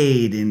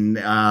Medicaid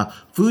and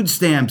food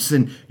stamps,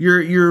 and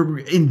you're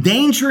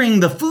endangering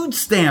the food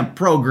stamp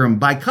program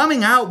by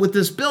coming out with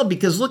this bill,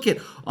 because look at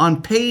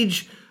on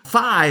page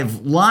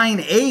 5,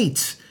 line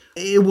 8,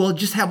 it will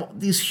just have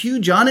these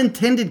huge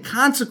unintended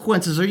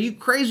consequences. Are you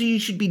crazy? You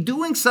should be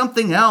doing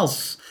something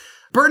else.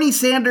 Bernie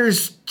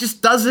Sanders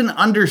just doesn't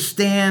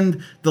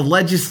understand the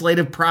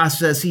legislative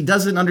process. He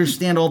doesn't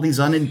understand all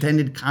these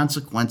unintended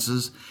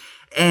consequences.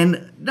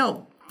 And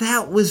no,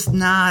 that was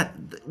not,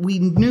 we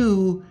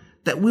knew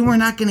that we were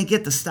not going to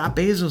get the Stop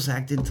Bezos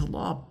Act into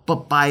law.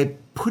 But by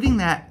putting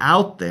that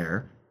out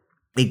there,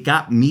 it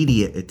got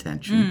media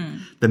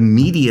attention. The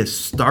media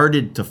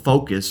started to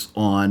focus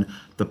on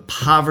the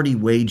poverty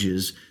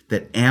wages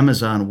that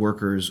Amazon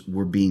workers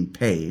were being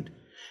paid.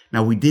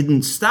 Now, we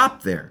didn't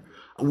stop there.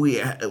 We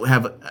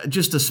have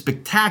just a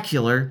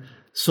spectacular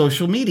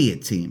social media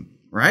team,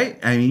 right?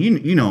 I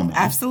mean, you know them all.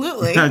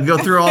 Absolutely. Go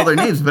through all their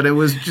names, but it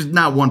was just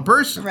not one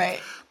person. Right.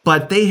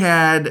 But they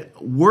had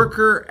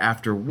worker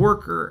after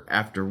worker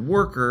after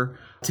worker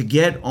to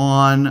get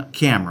on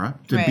camera,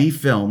 to be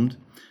filmed,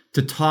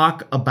 to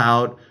talk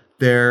about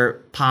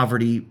their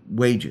poverty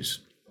wages.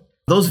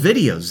 Those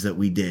videos that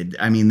we did,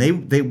 I mean,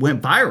 they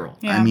went viral.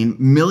 Yeah. I mean,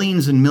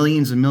 millions and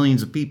millions and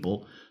millions of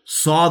people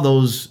saw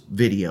those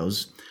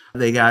videos.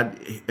 They got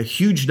a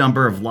huge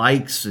number of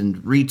likes and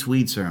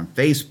retweets. They're on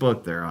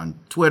Facebook, they're on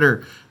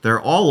Twitter,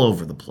 they're all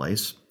over the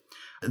place.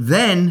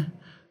 Then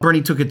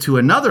Bernie took it to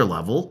another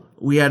level.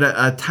 We had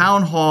a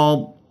town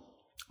hall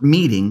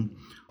meeting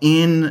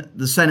in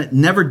the Senate,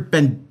 never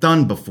been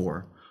done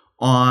before,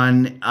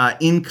 on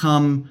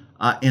income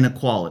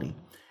inequality.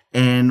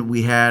 And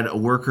we had a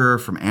worker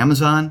from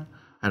Amazon,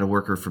 had a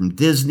worker from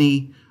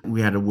Disney,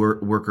 we had a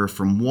worker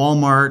from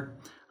Walmart,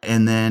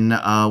 and then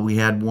we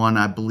had one,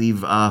 I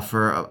believe,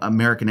 for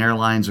American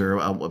Airlines or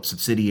a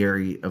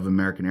subsidiary of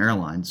American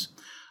Airlines,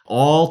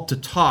 all to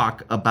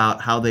talk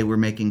about how they were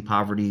making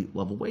poverty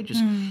level wages.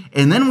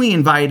 And then we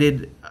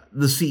invited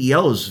the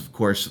CEOs, of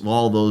course, of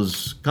all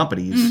those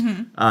companies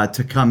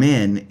to come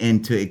in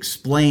and to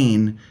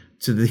explain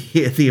to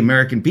the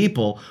American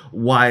people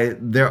why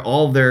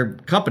all their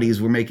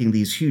companies were making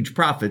these huge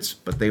profits,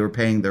 but they were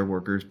paying their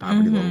workers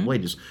poverty level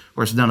wages. Of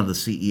course, none of the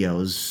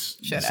CEOs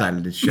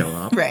decided to show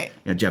up. Right.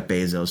 You know, Jeff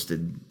Bezos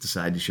did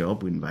decide to show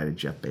up. We invited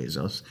Jeff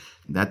Bezos.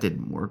 That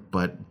didn't work.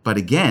 But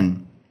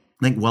again,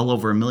 I think well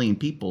over 1 million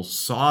people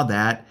saw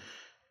that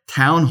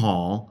town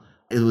hall.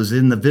 It was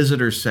in the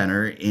visitor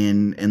center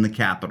in the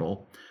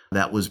Capitol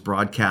that was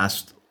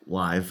broadcast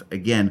live.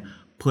 Again,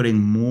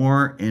 putting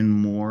more and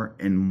more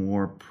and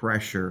more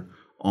pressure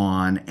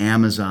on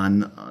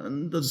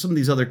Amazon, some of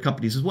these other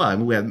companies as well. I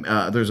mean, we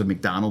have, there's a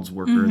McDonald's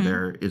worker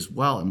there as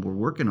well, and we're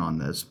working on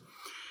this.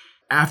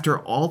 After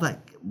all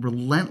that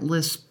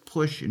relentless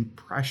push and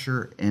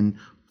pressure and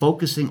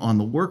focusing on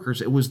the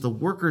workers, it was the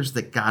workers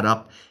that got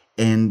up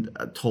and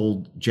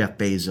told Jeff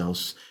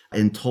Bezos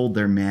and told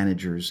their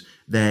managers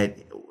that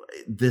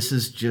this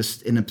is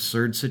just an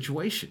absurd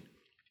situation.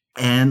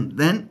 And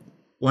then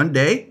one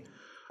day,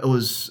 it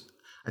was,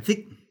 I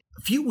think,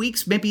 a few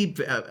weeks, maybe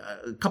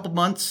a couple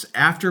months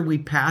after we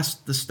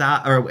passed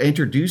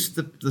introduced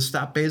the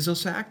Stop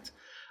Bezos Act,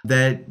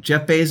 that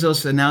Jeff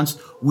Bezos announced,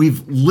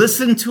 we've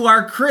listened to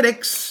our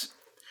critics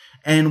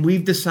and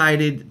we've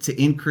decided to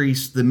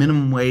increase the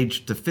minimum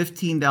wage to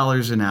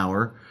 $15 an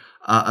hour,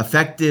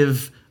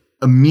 effective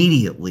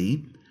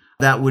immediately.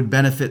 That would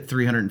benefit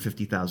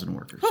 350,000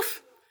 workers.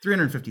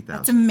 350,000.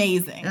 That's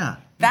amazing. Yeah.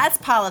 That's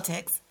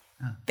politics.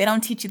 They don't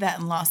teach you that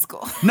in law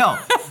school. No,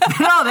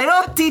 they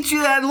don't teach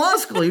you that in law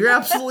school. You're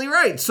absolutely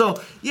right.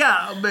 So,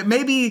 yeah, but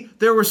maybe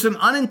there were some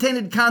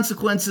unintended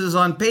consequences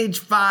on page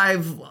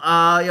 5,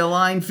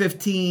 line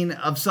 15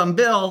 of some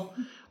bill.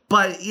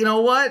 But you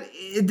know what?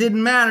 It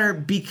didn't matter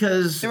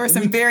because there were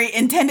some very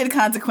intended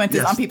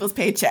consequences on people's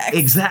paychecks.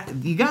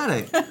 Exactly. You got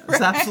it.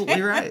 That's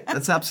absolutely right.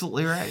 That's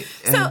absolutely right.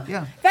 And, so,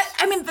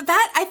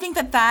 I think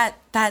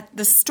that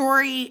the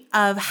story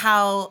of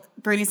how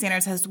Bernie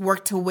Sanders has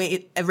worked to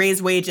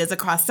raise wages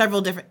across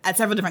several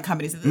different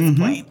companies at this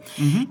point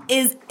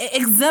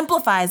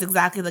exemplifies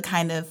exactly the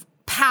kind of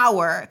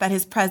power that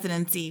his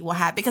presidency will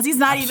have, because he's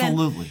not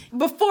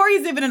before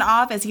he's even in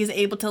office, he's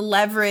able to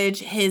leverage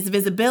his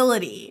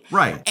visibility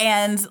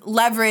and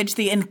leverage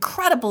the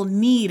incredible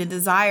need and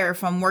desire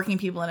from working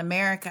people in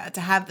America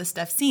to have this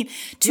stuff seen,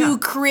 to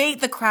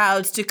create the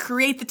crowds, to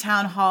create the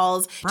town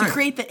halls, to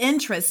create the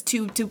interest,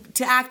 to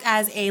act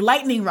as a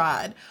lightning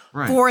rod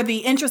for the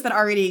interest that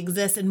already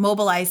exists and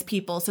mobilize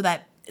people so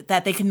that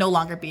they can no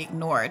longer be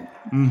ignored.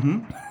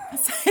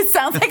 It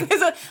sounds like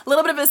there's a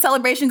little bit of a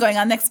celebration going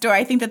on next door.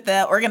 I think that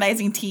the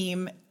organizing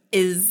team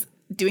is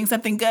doing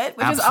something good,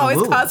 which is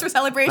always cause for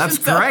celebration. That's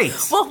great.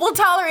 We'll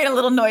tolerate a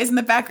little noise in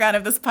the background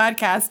of this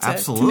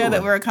podcast to know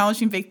that we're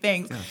accomplishing big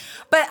things. Yes.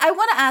 But I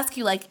want to ask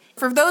you, like,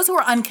 for those who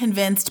are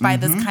unconvinced by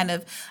this kind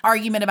of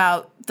argument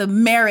about the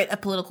merit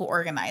of political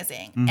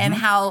organizing and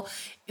how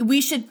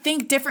we should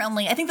think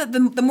differently, I think that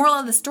the moral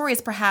of the story is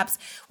perhaps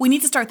we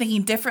need to start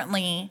thinking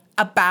differently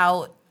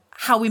about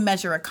how we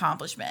measure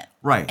accomplishment.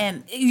 Right.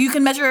 And you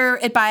can measure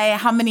it by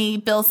how many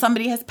bills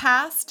somebody has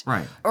passed.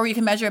 Right. Or you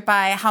can measure it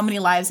by how many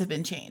lives have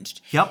been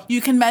changed. Yep. You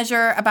can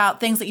measure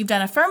about things that you've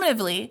done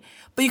affirmatively,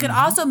 but you can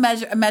also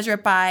measure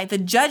it by the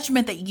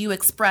judgment that you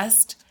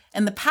expressed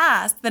in the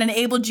past that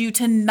enabled you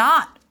to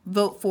not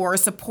vote for or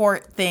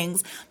support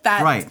things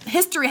that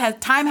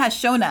time has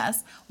shown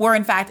us were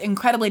in fact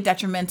incredibly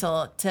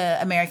detrimental to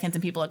Americans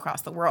and people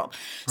across the world.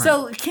 Right.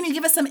 So can you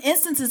give us some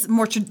instances, some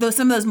of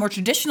those more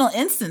traditional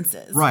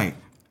instances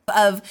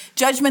of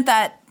judgment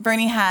that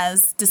Bernie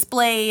has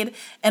displayed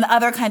and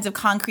other kinds of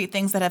concrete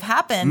things that have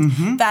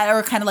happened that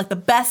are kind of like the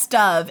best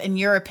of, in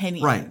your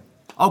opinion? Right.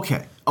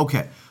 Okay.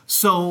 Okay.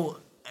 So,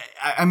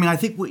 I mean, I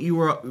think what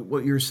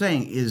you're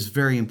saying is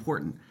very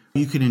important.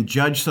 You can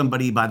judge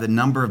somebody by the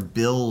number of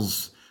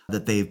bills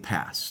that they've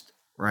passed,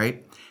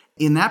 right?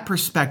 In that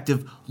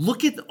perspective,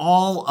 look at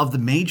all of the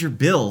major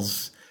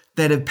bills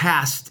that have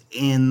passed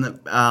in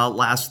the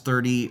last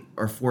 30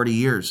 or 40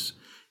 years.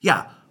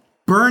 Yeah,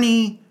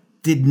 Bernie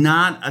did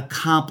not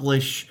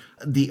accomplish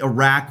the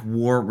Iraq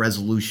War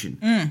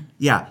resolution.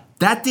 Yeah,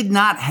 that did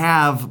not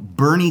have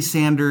Bernie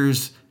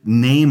Sanders'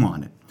 name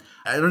on it.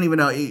 I don't even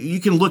know. You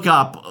can look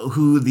up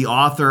who the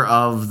author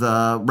of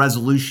the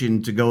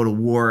resolution to go to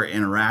war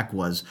in Iraq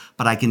was,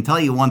 but I can tell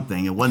you one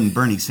thing, it wasn't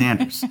Bernie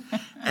Sanders.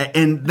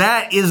 And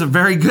that is a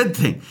very good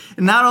thing.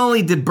 And not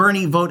only did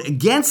Bernie vote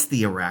against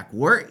the Iraq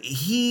war,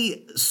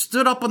 he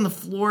stood up on the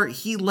floor,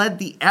 he led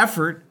the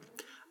effort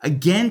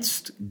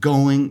against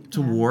going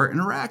to war in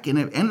Iraq, and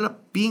it ended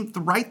up being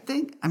the right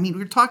thing. I mean,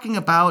 we're talking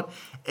about,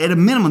 at a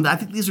minimum, I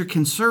think these are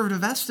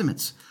conservative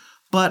estimates,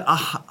 but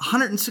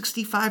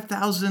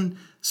 165,000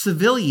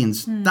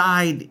 civilians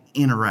died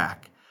in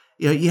Iraq.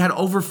 You know, you had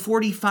over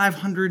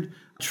 4,500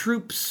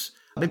 troops,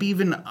 maybe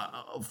even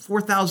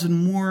 4,000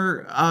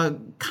 more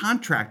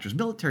contractors,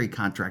 military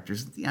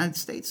contractors in the United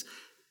States.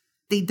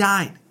 They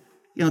died.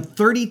 You know,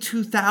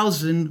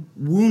 32,000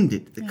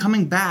 wounded. They're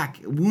coming back,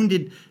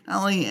 wounded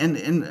not only,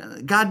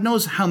 and God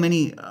knows how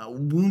many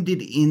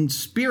wounded in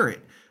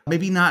spirit.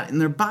 Maybe not in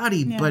their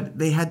body, but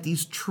they had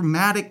these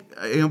traumatic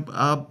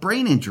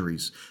brain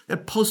injuries,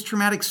 that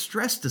post-traumatic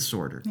stress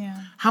disorder.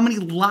 How many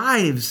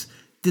lives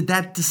did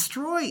that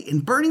destroy?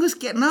 And Bernie was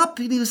getting up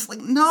and he was like,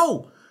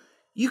 no,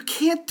 you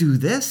can't do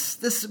this.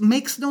 This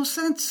makes no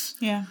sense.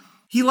 Yeah.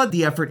 He led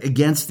the effort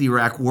against the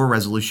Iraq War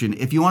resolution.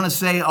 If you want to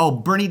say, oh,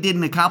 Bernie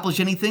didn't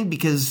accomplish anything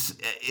because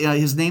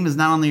his name is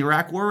not on the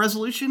Iraq War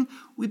resolution,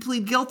 we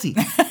plead guilty.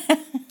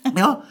 You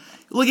know,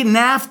 look at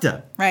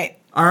NAFTA. Right.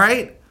 All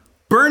right.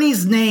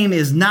 Bernie's name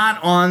is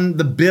not on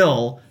the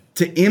bill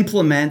to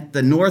implement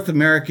the North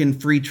American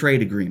Free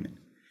Trade Agreement.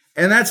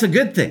 And that's a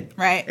good thing.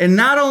 Right. And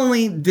not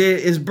only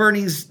is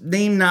Bernie's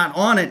name not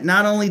on it,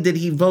 not only did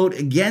he vote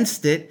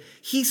against it,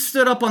 he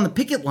stood up on the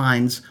picket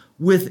lines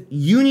with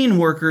union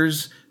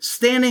workers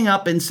standing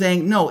up and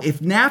saying, no, if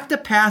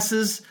NAFTA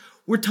passes,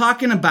 we're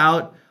talking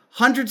about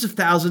hundreds of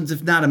thousands,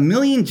 if not 1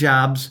 million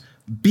jobs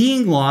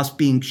being lost,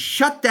 being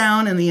shut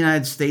down in the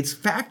United States,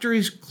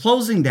 factories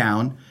closing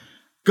down,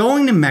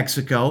 going to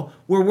Mexico,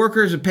 where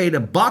workers are paid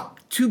 $1,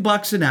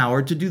 $2 an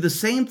hour to do the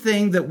same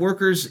thing that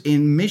workers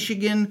in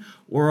Michigan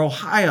or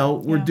Ohio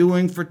were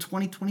doing for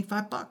 $20,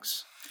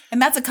 $25.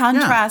 And that's a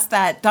contrast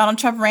that Donald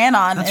Trump ran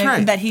on,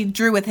 right. that he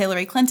drew with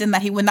Hillary Clinton,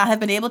 that he would not have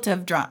been able to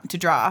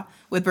draw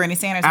with Bernie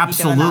Sanders if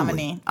he became a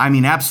nominee. I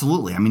mean,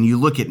 absolutely. I mean, you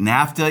look at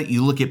NAFTA,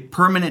 you look at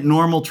permanent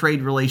normal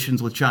trade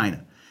relations with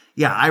China.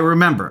 Yeah, I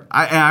remember.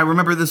 I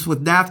remember this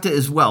with NAFTA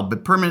as well,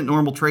 but permanent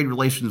normal trade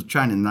relations with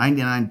China in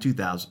 1999 and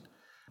 2000.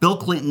 Bill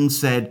Clinton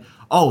said,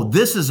 oh,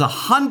 this is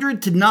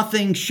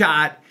 100-0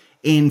 shot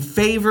in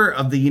favor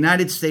of the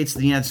United States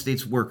and the United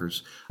States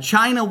workers.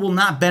 China will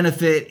not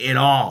benefit at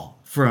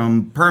all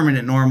from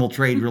permanent normal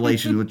trade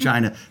relations with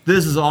China.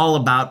 This is all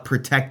about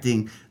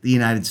protecting the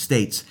United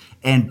States.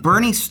 And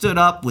Bernie stood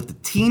up with the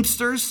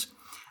Teamsters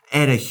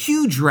at a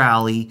huge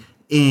rally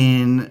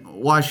in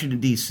Washington,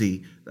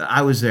 D.C.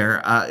 I was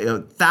there.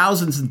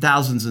 Thousands and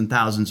thousands and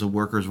thousands of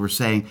workers were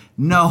saying,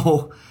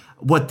 no,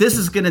 what this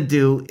is going to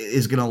do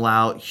is going to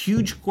allow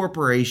huge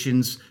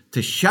corporations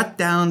to shut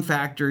down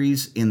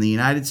factories in the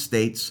United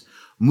States,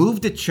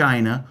 move to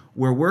China,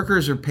 where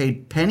workers are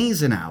paid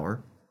pennies an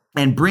hour,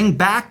 and bring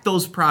back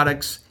those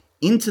products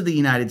into the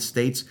United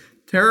States,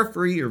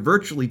 tariff-free or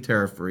virtually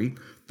tariff-free.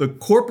 The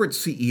corporate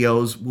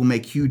CEOs will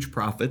make huge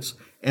profits,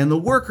 and the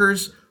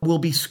workers will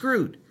be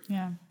screwed.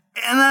 Yeah.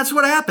 And that's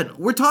what happened.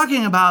 We're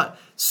talking about,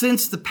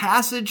 since the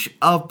passage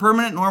of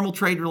permanent normal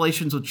trade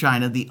relations with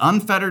China, the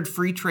unfettered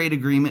free trade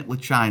agreement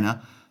with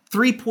China,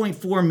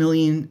 3.4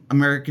 million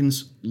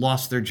Americans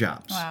lost their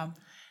jobs. Wow.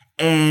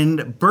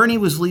 And Bernie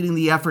was leading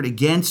the effort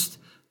against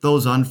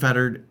those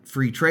unfettered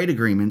free trade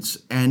agreements.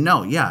 And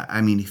no, yeah,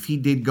 I mean, if he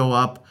did go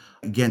up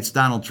against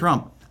Donald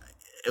Trump,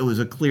 it was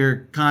a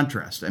clear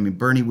contrast. I mean,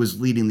 Bernie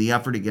was leading the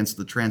effort against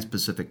the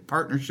Trans-Pacific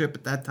Partnership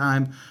at that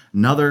time,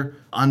 another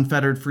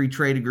unfettered free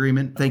trade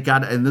agreement. Thank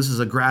God, and this is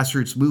a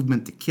grassroots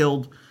movement that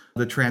killed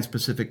the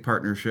Trans-Pacific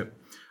Partnership.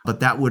 But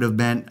that would have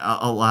meant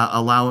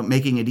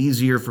making it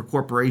easier for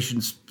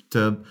corporations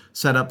to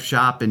set up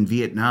shop in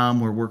Vietnam,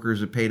 where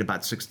workers are paid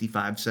about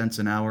 65 cents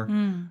an hour.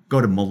 Go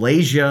to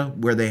Malaysia,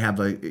 where they have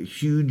a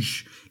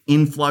huge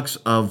influx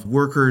of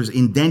workers,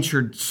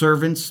 indentured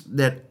servants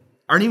that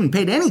aren't even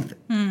paid anything.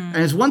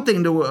 And it's one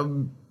thing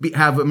to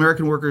have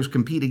American workers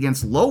compete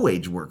against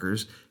low-wage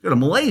workers. Go to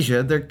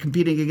Malaysia, they're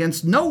competing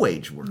against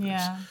no-wage workers.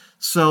 Yeah.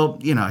 So,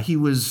 you know, he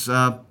was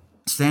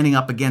standing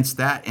up against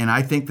that, and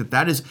I think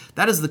that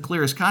is the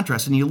clearest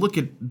contrast. And you look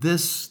at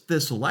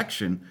this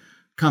election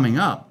coming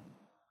up,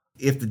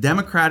 if the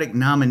Democratic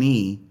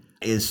nominee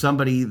is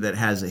somebody that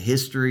has a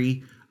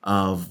history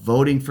of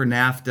voting for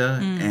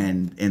NAFTA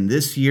and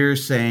this year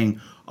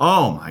saying,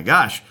 oh my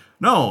gosh,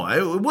 No,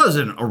 it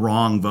wasn't a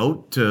wrong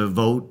vote to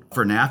vote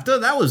for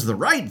NAFTA. That was the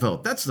right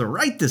vote. That's the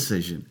right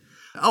decision.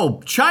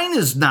 Oh,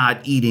 China's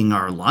not eating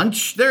our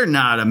lunch. They're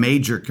not a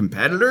major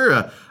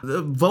competitor.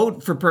 The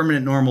vote for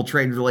permanent normal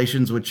trade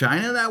relations with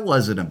China, that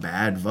wasn't a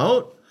bad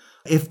vote.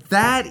 If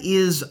that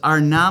is our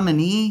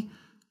nominee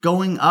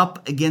going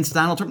up against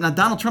Donald Trump, now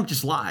Donald Trump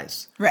just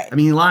lies. Right. I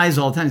mean, he lies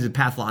all the time. He's a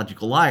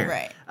pathological liar.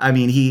 Right. I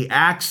mean, he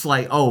acts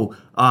like,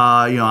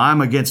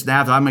 I'm against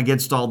NAFTA. I'm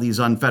against all these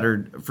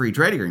unfettered free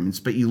trade agreements.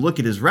 But you look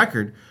at his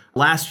record.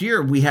 Last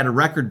year, we had a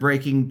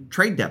record-breaking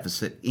trade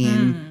deficit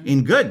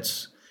in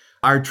goods.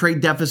 Our trade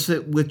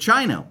deficit with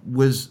China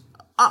was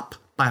up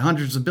by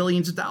hundreds of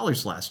billions of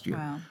dollars last year.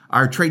 Wow.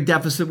 Our trade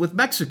deficit with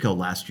Mexico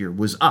last year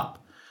was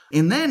up.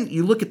 And then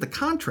you look at the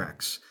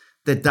contracts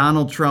that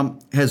Donald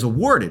Trump has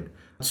awarded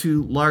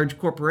to large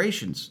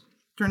corporations.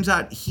 Turns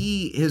out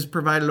he has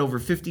provided over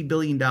 $50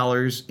 billion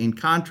in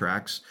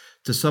contracts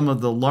to some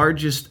of the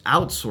largest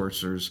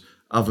outsourcers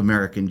of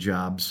American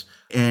jobs.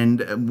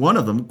 And one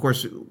of them, of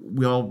course,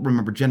 we all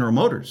remember General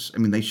Motors. I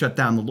mean, they shut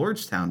down the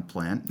Lordstown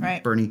plant.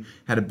 Right. Bernie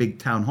had a big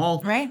town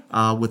hall right.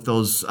 With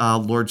those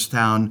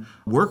Lordstown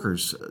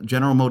workers.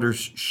 General Motors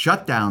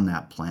shut down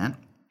that plant.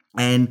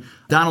 And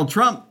Donald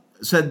Trump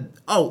said,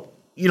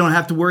 you don't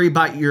have to worry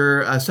about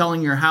your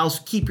selling your house.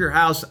 Keep your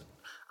house.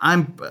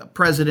 I'm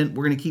president.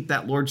 We're going to keep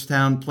that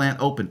Lordstown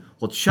plant open.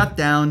 Well, it's shut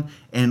down.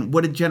 And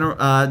what did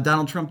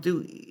Donald Trump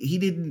do? He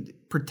didn't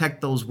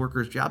protect those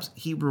workers' jobs.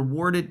 He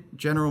rewarded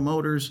General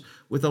Motors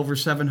with over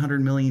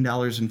 $700 million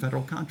in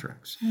federal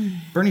contracts.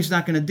 Bernie's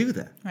not going to do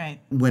that. Right.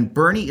 When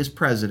Bernie is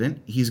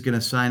president, he's going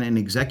to sign an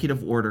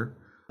executive order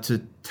to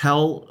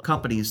tell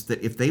companies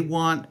that if they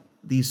want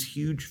these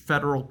huge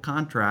federal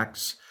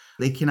contracts,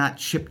 they cannot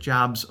ship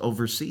jobs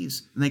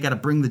overseas. And they got to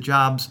bring the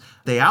jobs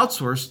they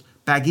outsourced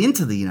back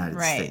into the United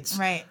States.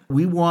 Right.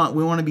 We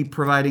want to be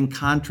providing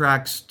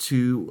contracts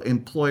to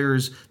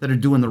employers that are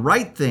doing the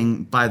right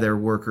thing by their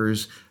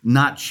workers,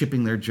 not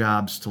shipping their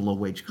jobs to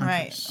low-wage countries.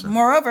 Right. So,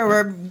 Moreover,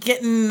 we're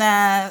getting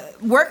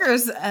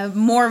workers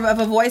more of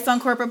a voice on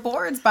corporate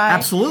boards by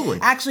absolutely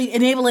actually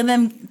enabling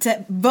them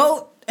to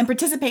vote and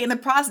participate in the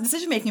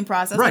decision-making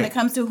process right. when it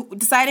comes to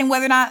deciding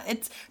whether or not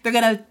they're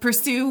going to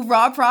pursue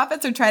raw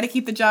profits or try to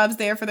keep the jobs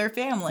there for their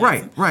families.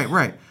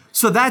 Right.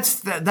 So that's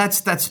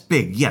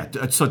big. Yeah.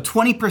 So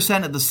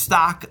 20% of the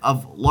stock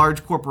of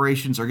large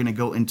corporations are going to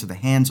go into the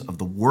hands of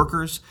the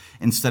workers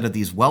instead of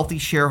these wealthy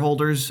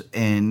shareholders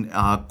and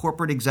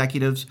corporate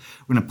executives.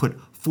 We're going to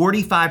put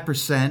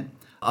 45%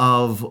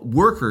 of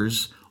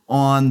workers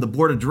on the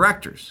board of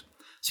directors.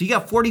 So you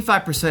got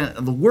 45%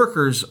 of the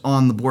workers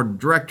on the board of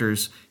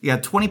directors. You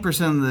got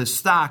 20% of the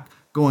stock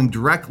going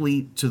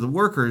directly to the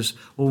workers.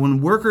 Well,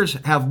 when workers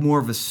have more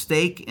of a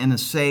stake and a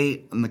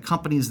say in the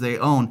companies they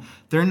own,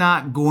 they're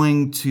not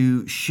going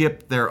to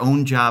ship their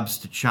own jobs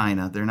to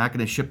China. They're not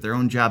going to ship their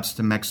own jobs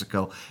to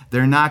Mexico.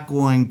 They're not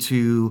going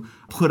to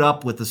put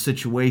up with a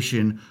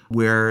situation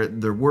where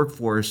their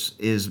workforce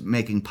is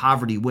making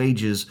poverty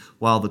wages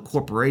while the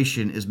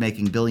corporation is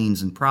making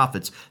billions in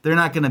profits. They're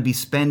not going to be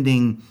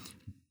spending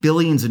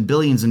billions and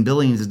billions and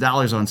billions of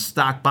dollars on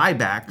stock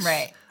buybacks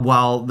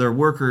while their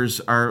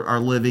workers are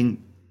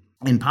living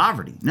in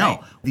poverty.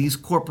 No, these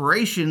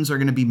corporations are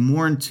going to be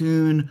more in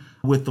tune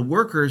with the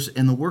workers,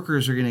 and the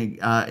workers are going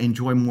to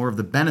enjoy more of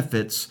the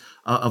benefits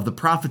of the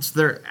profits.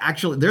 They're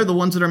the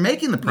ones that are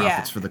making the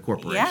profits for the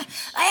corporation. Yeah,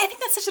 I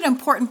think that's such an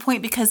important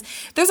point because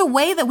there's a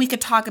way that we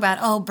could talk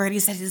about, Bernie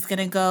said he's going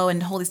to go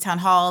and hold these town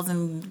halls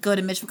and go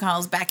to Mitch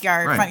McConnell's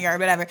backyard, front yard,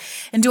 whatever,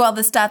 and do all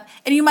this stuff.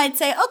 And you might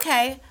say,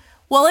 okay,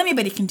 well,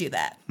 anybody can do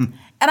that. And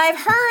I've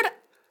heard,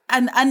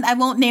 and I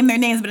won't name their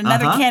names, but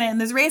another candidate in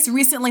this race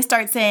recently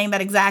started saying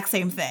that exact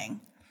same thing.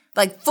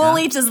 Like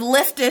fully just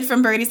lifted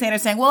from Bernie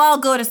Sanders saying, well, I'll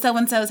go to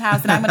so-and-so's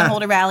house and I'm going to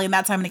hold a rally and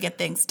that's how I'm going to get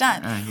things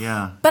done.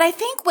 But I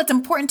think what's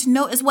important to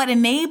note is what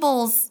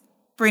enables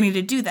Bernie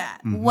to do that.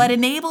 What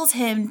enables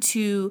him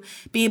to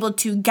be able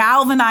to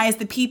galvanize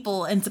the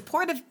people in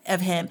support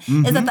of him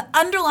is that the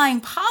underlying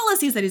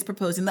policies that he's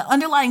proposing, the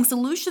underlying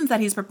solutions that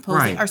he's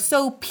proposing are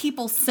so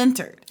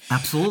people-centered.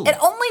 Absolutely. It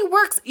only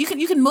works. You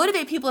can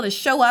motivate people to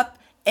show up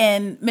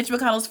in Mitch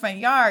McConnell's front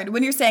yard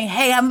when you're saying,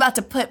 hey, I'm about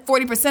to put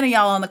 40% of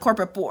y'all on the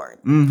corporate board.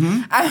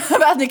 I'm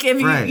about to give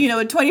you,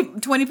 a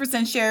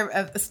 20% share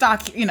of the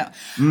stock,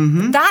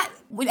 That,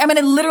 I'm going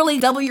to literally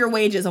double your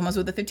wages almost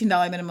with the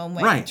 $15 minimum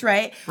wage,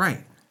 right?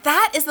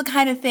 That is the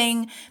kind of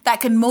thing that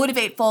can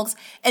motivate folks.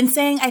 And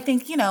saying, I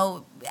think, you're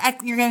going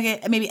to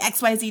get maybe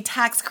XYZ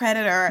tax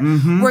credit, or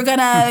we're going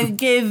to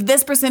give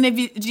this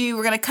percentage you,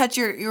 we're going to cut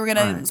we're going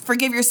to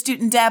forgive your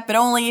student debt, but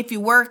only if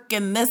you work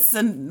in this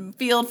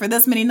field for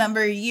this many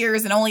number of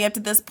years and only up to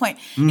this point.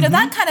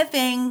 That kind of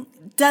thing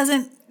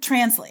doesn't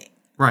translate.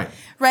 Right.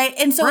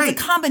 And so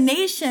it's a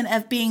combination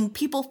of being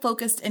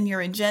people-focused in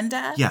your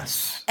agenda.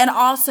 And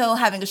also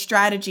having a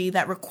strategy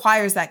that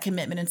requires that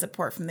commitment and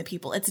support from the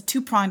people. It's a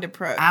two-pronged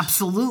approach.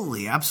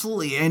 Absolutely.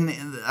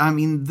 And I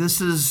mean,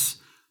 this is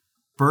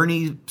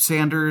Bernie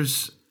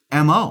Sanders'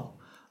 MO.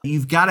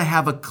 You've got to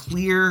have a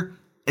clear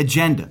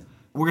agenda.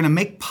 We're going to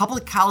make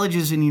public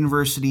colleges and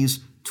universities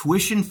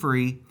tuition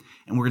free,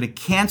 and we're going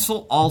to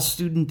cancel all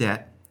student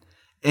debt,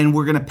 and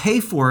we're going to pay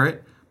for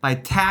it by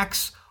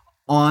tax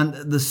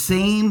on the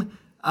same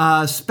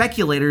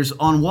speculators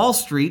on Wall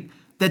Street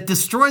that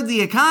destroyed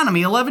the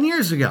economy 11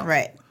 years ago.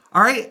 Right.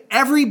 All right?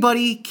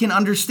 Everybody can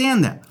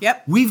understand that.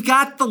 Yep. We've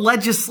got the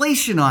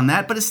legislation on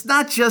that, but it's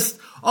not just,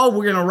 we're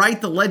going to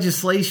write the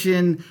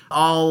legislation.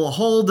 I'll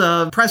hold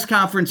a press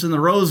conference in the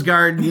Rose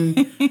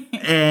Garden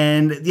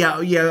and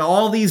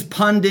all these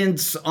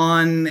pundits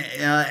on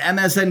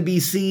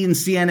MSNBC and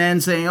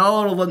CNN saying,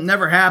 it'll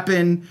never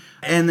happen.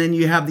 And then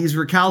you have these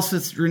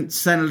recalcitrant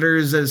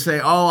senators that say,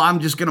 I'm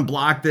just going to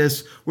block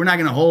this. We're not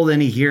going to hold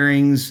any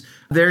hearings.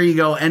 There you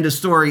go. End of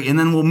story. And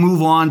then we'll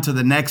move on to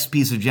the next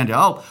piece of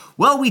agenda.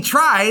 We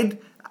tried.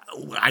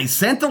 I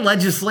sent the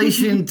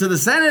legislation to the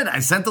Senate. I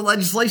sent the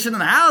legislation to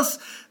the House.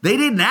 They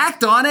didn't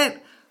act on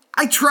it.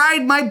 I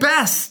tried my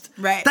best.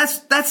 Right. That's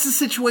the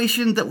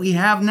situation that we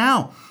have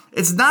now.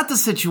 It's not the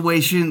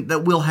situation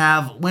that we'll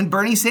have when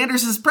Bernie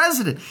Sanders is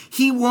president.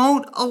 He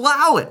won't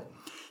allow it.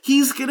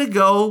 He's going to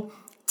go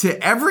to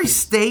every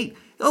state.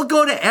 He'll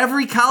go to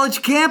every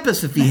college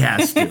campus if he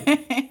has to.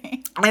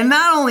 And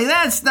not only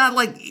that, it's not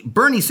like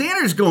Bernie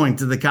Sanders going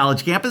to the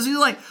college campus. He's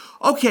like,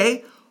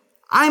 okay,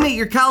 I'm at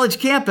your college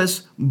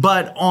campus,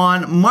 but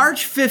on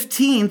March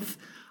 15th,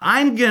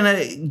 I'm going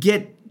to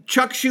get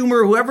Chuck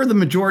Schumer, whoever the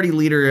majority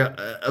leader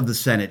of the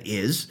Senate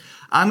is.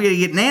 I'm going to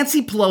get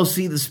Nancy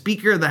Pelosi, the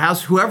Speaker of the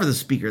House, whoever the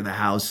Speaker of the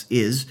House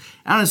is.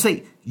 I'm going to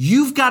say,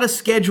 you've got to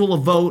schedule a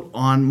vote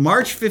on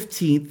March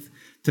 15th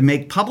to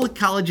make public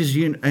colleges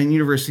and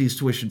universities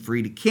tuition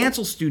free, to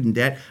cancel student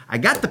debt. I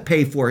got the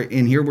pay for it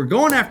in here. We're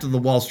going after the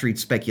Wall Street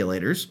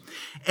speculators.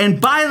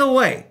 And by the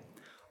way,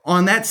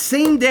 on that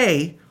same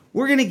day,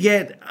 we're going to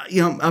get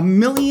 1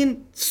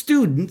 million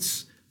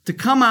students to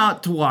come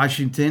out to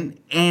Washington,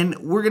 and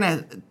we're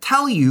going to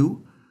tell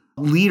you,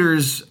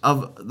 leaders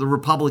of the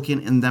Republican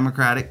and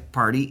Democratic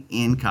Party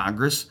in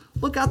Congress,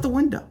 look out the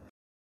window.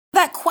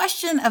 That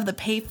question of the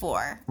pay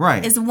for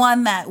is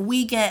one that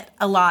we get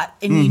a lot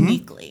and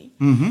uniquely.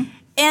 Mm-hmm.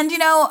 And,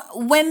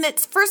 when it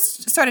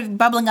first started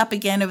bubbling up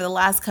again over the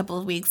last couple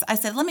of weeks, I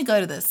said, let me go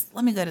to this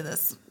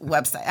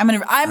website. I'm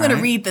going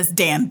to read this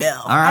damn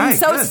bill. All right, I'm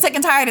so sick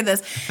and tired of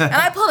this. And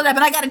I pulled it up,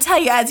 and I got to tell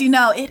you, as you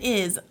know, it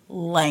is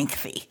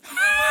lengthy.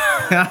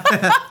 the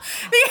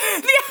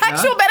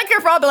actual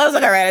Medicare for All bill, I was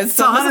like, all right, it's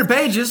 100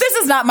 pages. This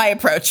is not my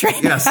approach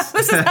right now.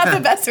 This is not the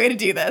best way to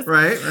do this.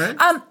 Right.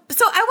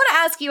 So I want to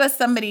ask you, as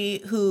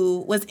somebody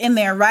who was in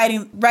there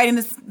writing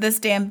this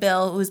damn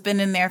bill, who's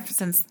been in there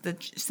since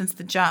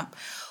the jump,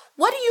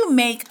 what do you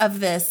make of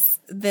this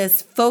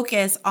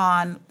focus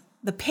on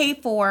the pay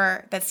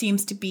for that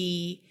seems to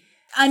be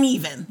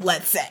uneven,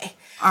 let's say?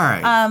 All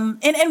right.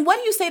 And what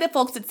do you say to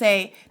folks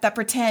that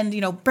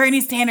pretend,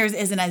 Bernie Sanders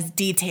isn't as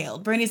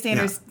detailed. Bernie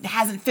Sanders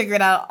hasn't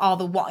figured out all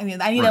the,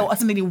 I need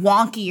somebody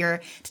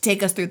wonkier to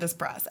take us through this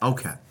process.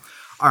 Okay.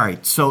 All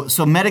right. So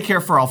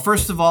Medicare for All,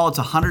 first of all, it's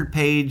a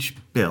 100-page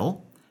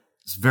bill.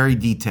 It's very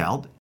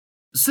detailed.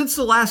 Since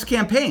the last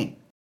campaign,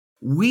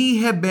 we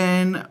have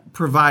been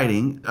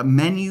providing a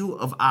menu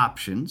of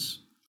options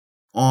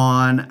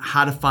on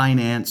how to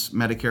finance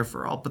Medicare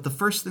for All. But the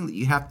first thing that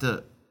you have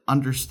to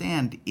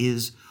understand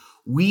is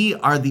we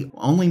are the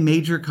only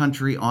major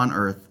country on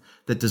earth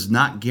that does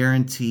not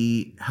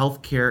guarantee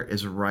health care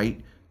as a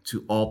right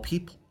to all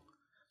people.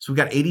 So we've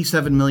got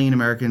 87 million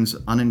Americans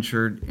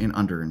uninsured and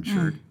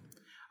underinsured.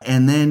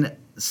 And then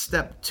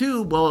step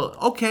two,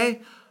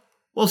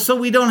 so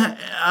we don't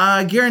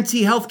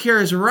guarantee health care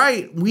as a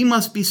right. We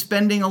must be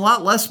spending a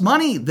lot less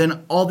money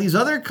than all these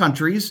other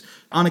countries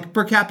on a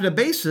per capita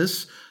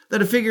basis that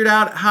have figured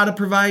out how to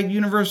provide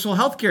universal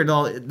health care to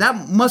all.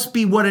 That must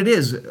be what it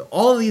is.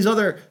 All of these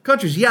other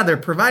countries, they're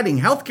providing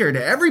health care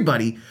to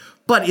everybody,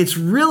 but it's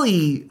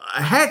really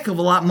a heck of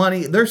a lot of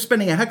money. They're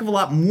spending a heck of a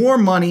lot more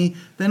money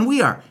than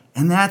we are.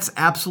 And that's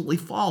absolutely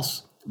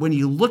false. When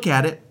you look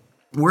at it,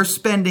 we're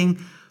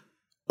spending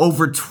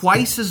over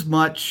twice as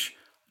much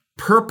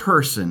per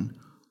person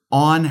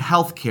on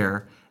health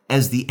care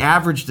as the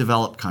average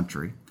developed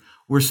country.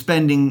 We're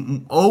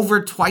spending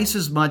over twice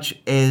as much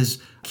as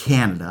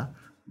Canada,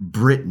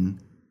 Britain,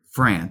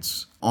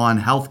 France on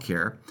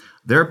healthcare.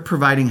 They're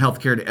providing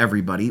healthcare to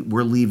everybody.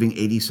 We're leaving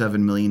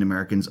 87 million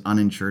Americans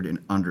uninsured and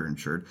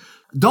underinsured.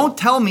 Don't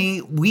tell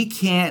me we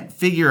can't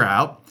figure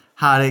out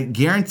how to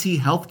guarantee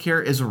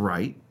healthcare as a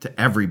right to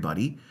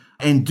everybody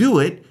and do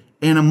it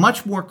in a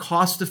much more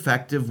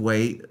cost-effective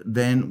way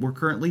than we're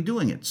currently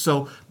doing it.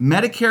 So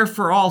Medicare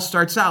for All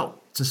starts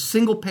out, it's a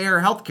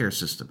single-payer healthcare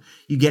system.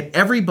 You get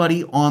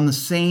everybody on the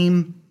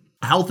same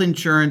health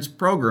insurance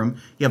program.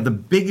 You have the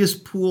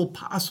biggest pool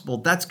possible.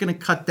 That's going to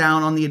cut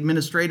down on the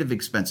administrative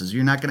expenses.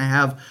 You're not going to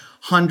have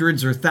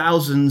hundreds or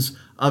thousands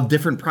of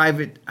different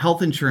private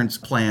health insurance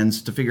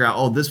plans to figure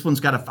out, this one's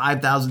got a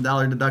 $5,000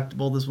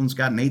 deductible. This one's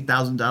got an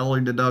 $8,000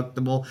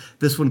 deductible.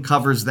 This one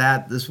covers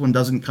that. This one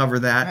doesn't cover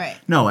that. Right.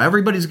 No,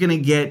 everybody's going to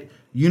get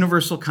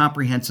universal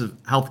comprehensive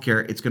health care.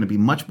 It's going to be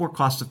much more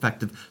cost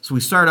effective. So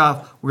we start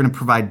off, we're going to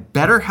provide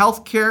better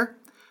health care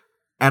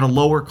at a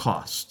lower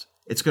cost.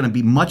 It's going to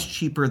be much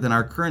cheaper than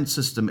our current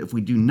system. If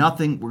we do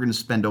nothing, we're going to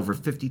spend over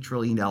 $50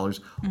 trillion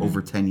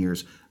over 10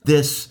 years.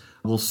 This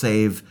will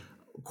save,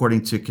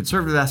 according to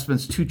conservative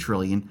estimates, $2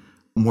 trillion.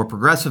 More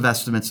progressive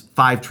estimates,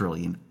 $5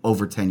 trillion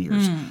over 10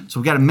 years. So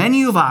we've got a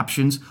menu of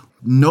options.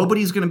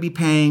 Nobody's going to be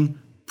paying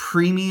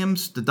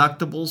premiums,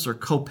 deductibles, or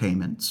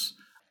co-payments.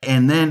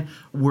 And then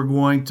we're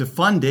going to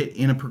fund it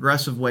in a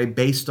progressive way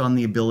based on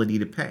the ability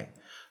to pay.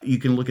 You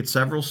can look at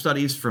several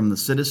studies from the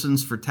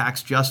Citizens for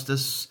Tax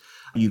Justice.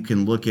 You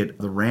can look at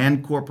the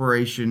RAND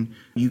Corporation.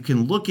 You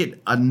can look at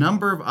a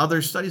number of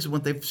other studies. And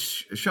what they've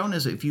shown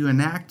is if you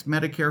enact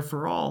Medicare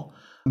for all,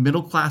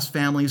 middle-class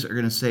families are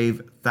going to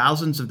save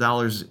thousands of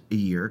dollars a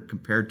year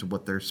compared to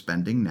what they're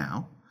spending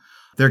now.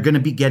 They're going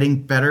to be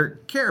getting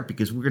better care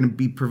because we're going to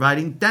be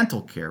providing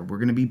dental care. We're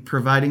going to be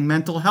providing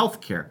mental health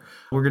care.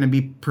 We're going to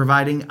be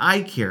providing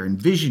eye care and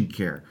vision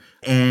care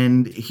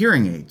and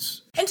hearing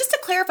aids. And just to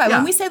clarify,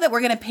 when we say that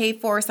we're going to pay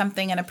for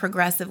something in a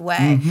progressive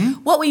way,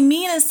 what we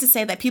mean is to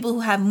say that people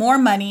who have more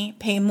money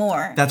pay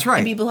more. That's right.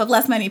 And people who have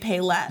less money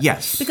pay less.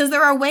 Yes. Because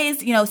there are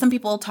ways, some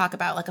people talk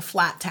about like a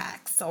flat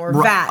tax or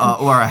VAT.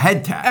 Or a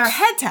head tax. Or a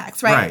head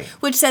tax, right?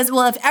 Which says,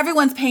 well, if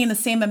everyone's paying the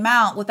same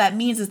amount, what that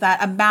means is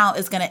that amount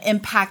is going to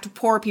impact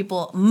poor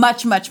people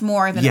much, much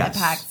more than it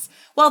impacts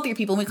wealthier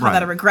people. And we call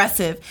that a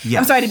regressive. Yes.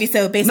 I'm sorry to be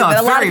so basic, but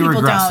a lot of people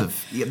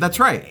regressive. don't. Yeah, that's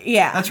right.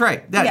 Yeah. That's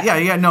right.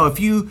 No, if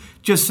you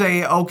just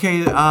say,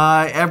 okay,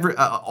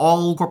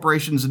 all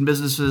corporations and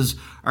businesses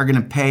are going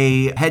to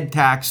pay head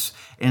tax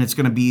and it's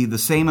going to be the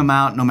same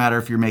amount no matter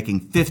if you're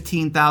making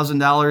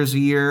 $15,000 a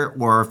year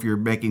or if you're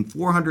making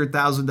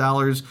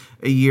 $400,000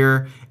 a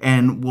year.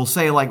 And we'll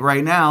say like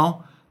right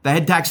now, the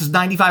head tax is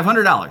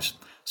 $9,500.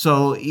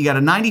 So you got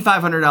a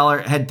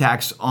 $9,500 head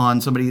tax on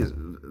somebody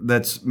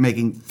that's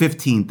making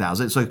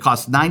 $15,000. So it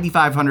costs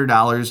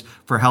 $9,500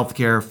 for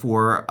healthcare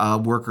for a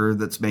worker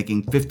that's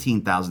making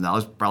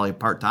 $15,000, probably a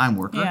part-time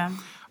worker. Yeah.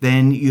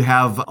 Then you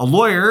have a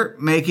lawyer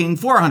making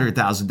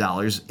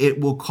 $400,000.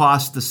 It will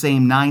cost the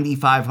same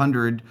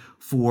 $9,500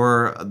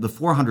 for the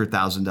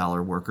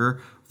 $400,000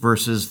 worker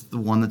versus the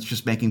one that's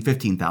just making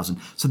 $15,000.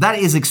 So that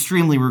is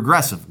extremely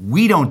regressive.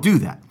 We don't do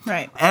that.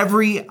 Right.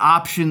 Every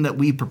option that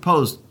we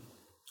proposed,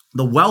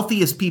 the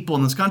wealthiest people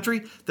in this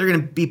country, they're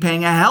going to be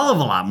paying a hell of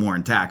a lot more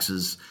in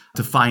taxes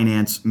to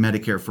finance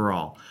Medicare for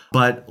all.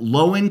 But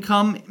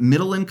low-income,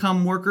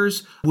 middle-income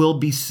workers will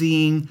be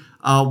seeing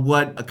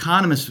what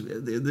economists,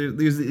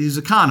 these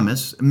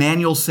economists,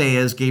 Emmanuel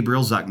Saez,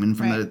 Gabriel Zuckman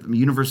from the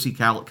University of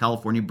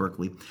California,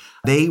 Berkeley,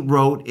 they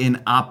wrote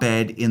an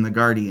op-ed in The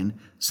Guardian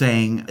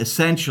saying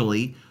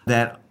essentially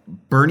that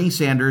Bernie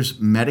Sanders'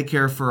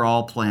 Medicare for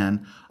all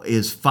plan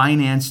is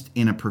financed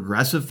in a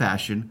progressive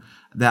fashion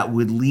that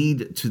would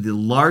lead to the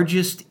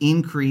largest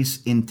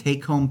increase in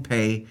take-home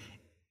pay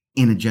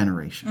in a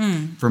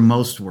generation for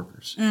most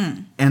workers.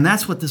 And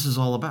that's what this is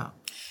all about.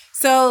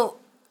 So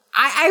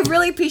I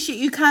really appreciate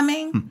you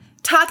coming,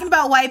 talking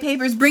about white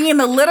papers, bringing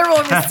the literal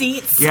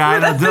receipts.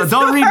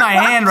 Don't read my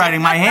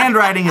handwriting. My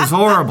handwriting is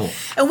horrible.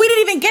 And we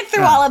didn't even get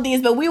through all of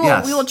these, but we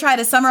will try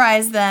to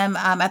summarize them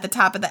at the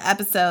top of the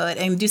episode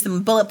and do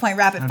some bullet point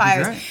rapid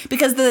fires.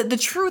 Because the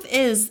truth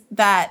is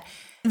that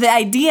the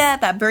idea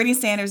that Bernie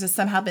Sanders has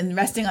somehow been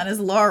resting on his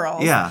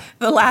laurels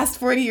the last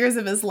 40 years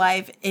of his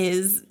life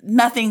is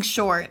nothing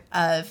short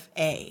of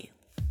a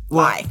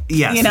lie.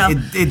 Yes,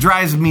 it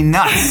drives me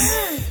nuts.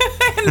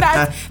 And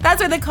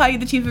that's why they call you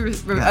the chief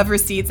of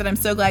receipts, and I'm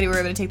so glad you were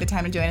able to take the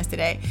time to join us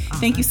today.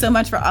 Thank you so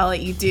much for all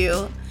that you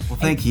do. Well,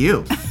 thank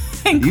you.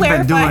 And You've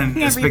been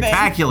doing everything. a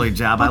spectacular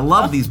job. I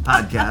love these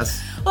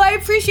podcasts. Well, I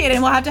appreciate it,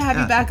 and we'll have to have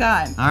you back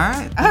on. All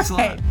right. Thanks a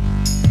lot.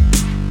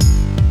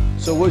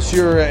 So what's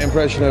your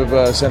impression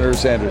of Senator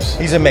Sanders?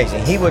 He's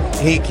amazing. He would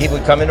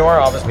come into our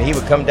office, but he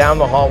would come down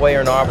the hallway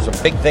or in our office, a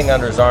big thing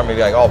under his arm, and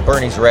be like, oh,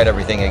 Bernie's read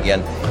everything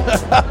again.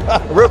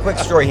 A real quick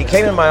story. He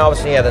came in my office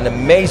and he had an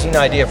amazing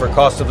idea for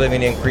cost of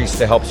living increase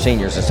to help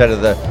seniors instead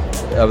of the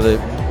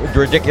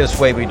ridiculous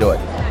way we do it.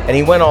 And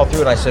he went all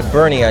through it. I said,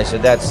 Bernie,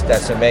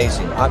 that's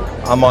amazing.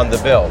 I'm on the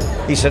bill.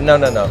 He said, no.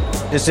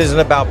 This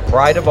isn't about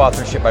pride of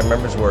authorship. I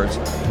remember his words.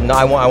 No,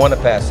 I want to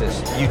pass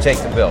this. You take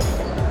the bill.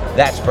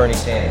 That's Bernie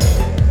Sanders.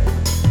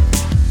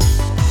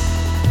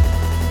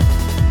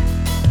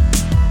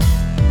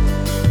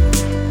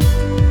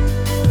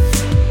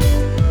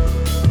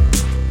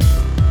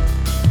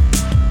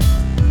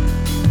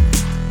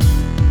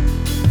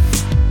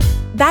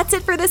 That's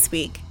it for this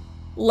week.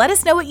 Let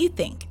us know what you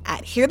think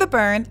at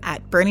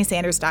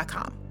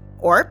heartheburn@berniesanders.com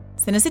or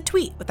send us a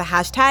tweet with the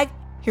hashtag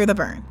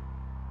heartheburn.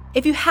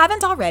 If you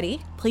haven't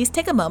already, please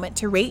take a moment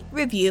to rate,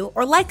 review,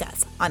 or like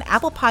us on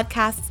Apple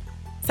Podcasts,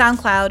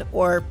 SoundCloud,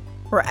 or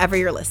wherever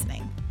you're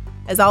listening.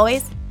 As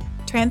always,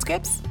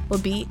 transcripts will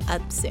be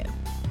up soon.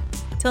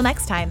 Till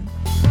next time.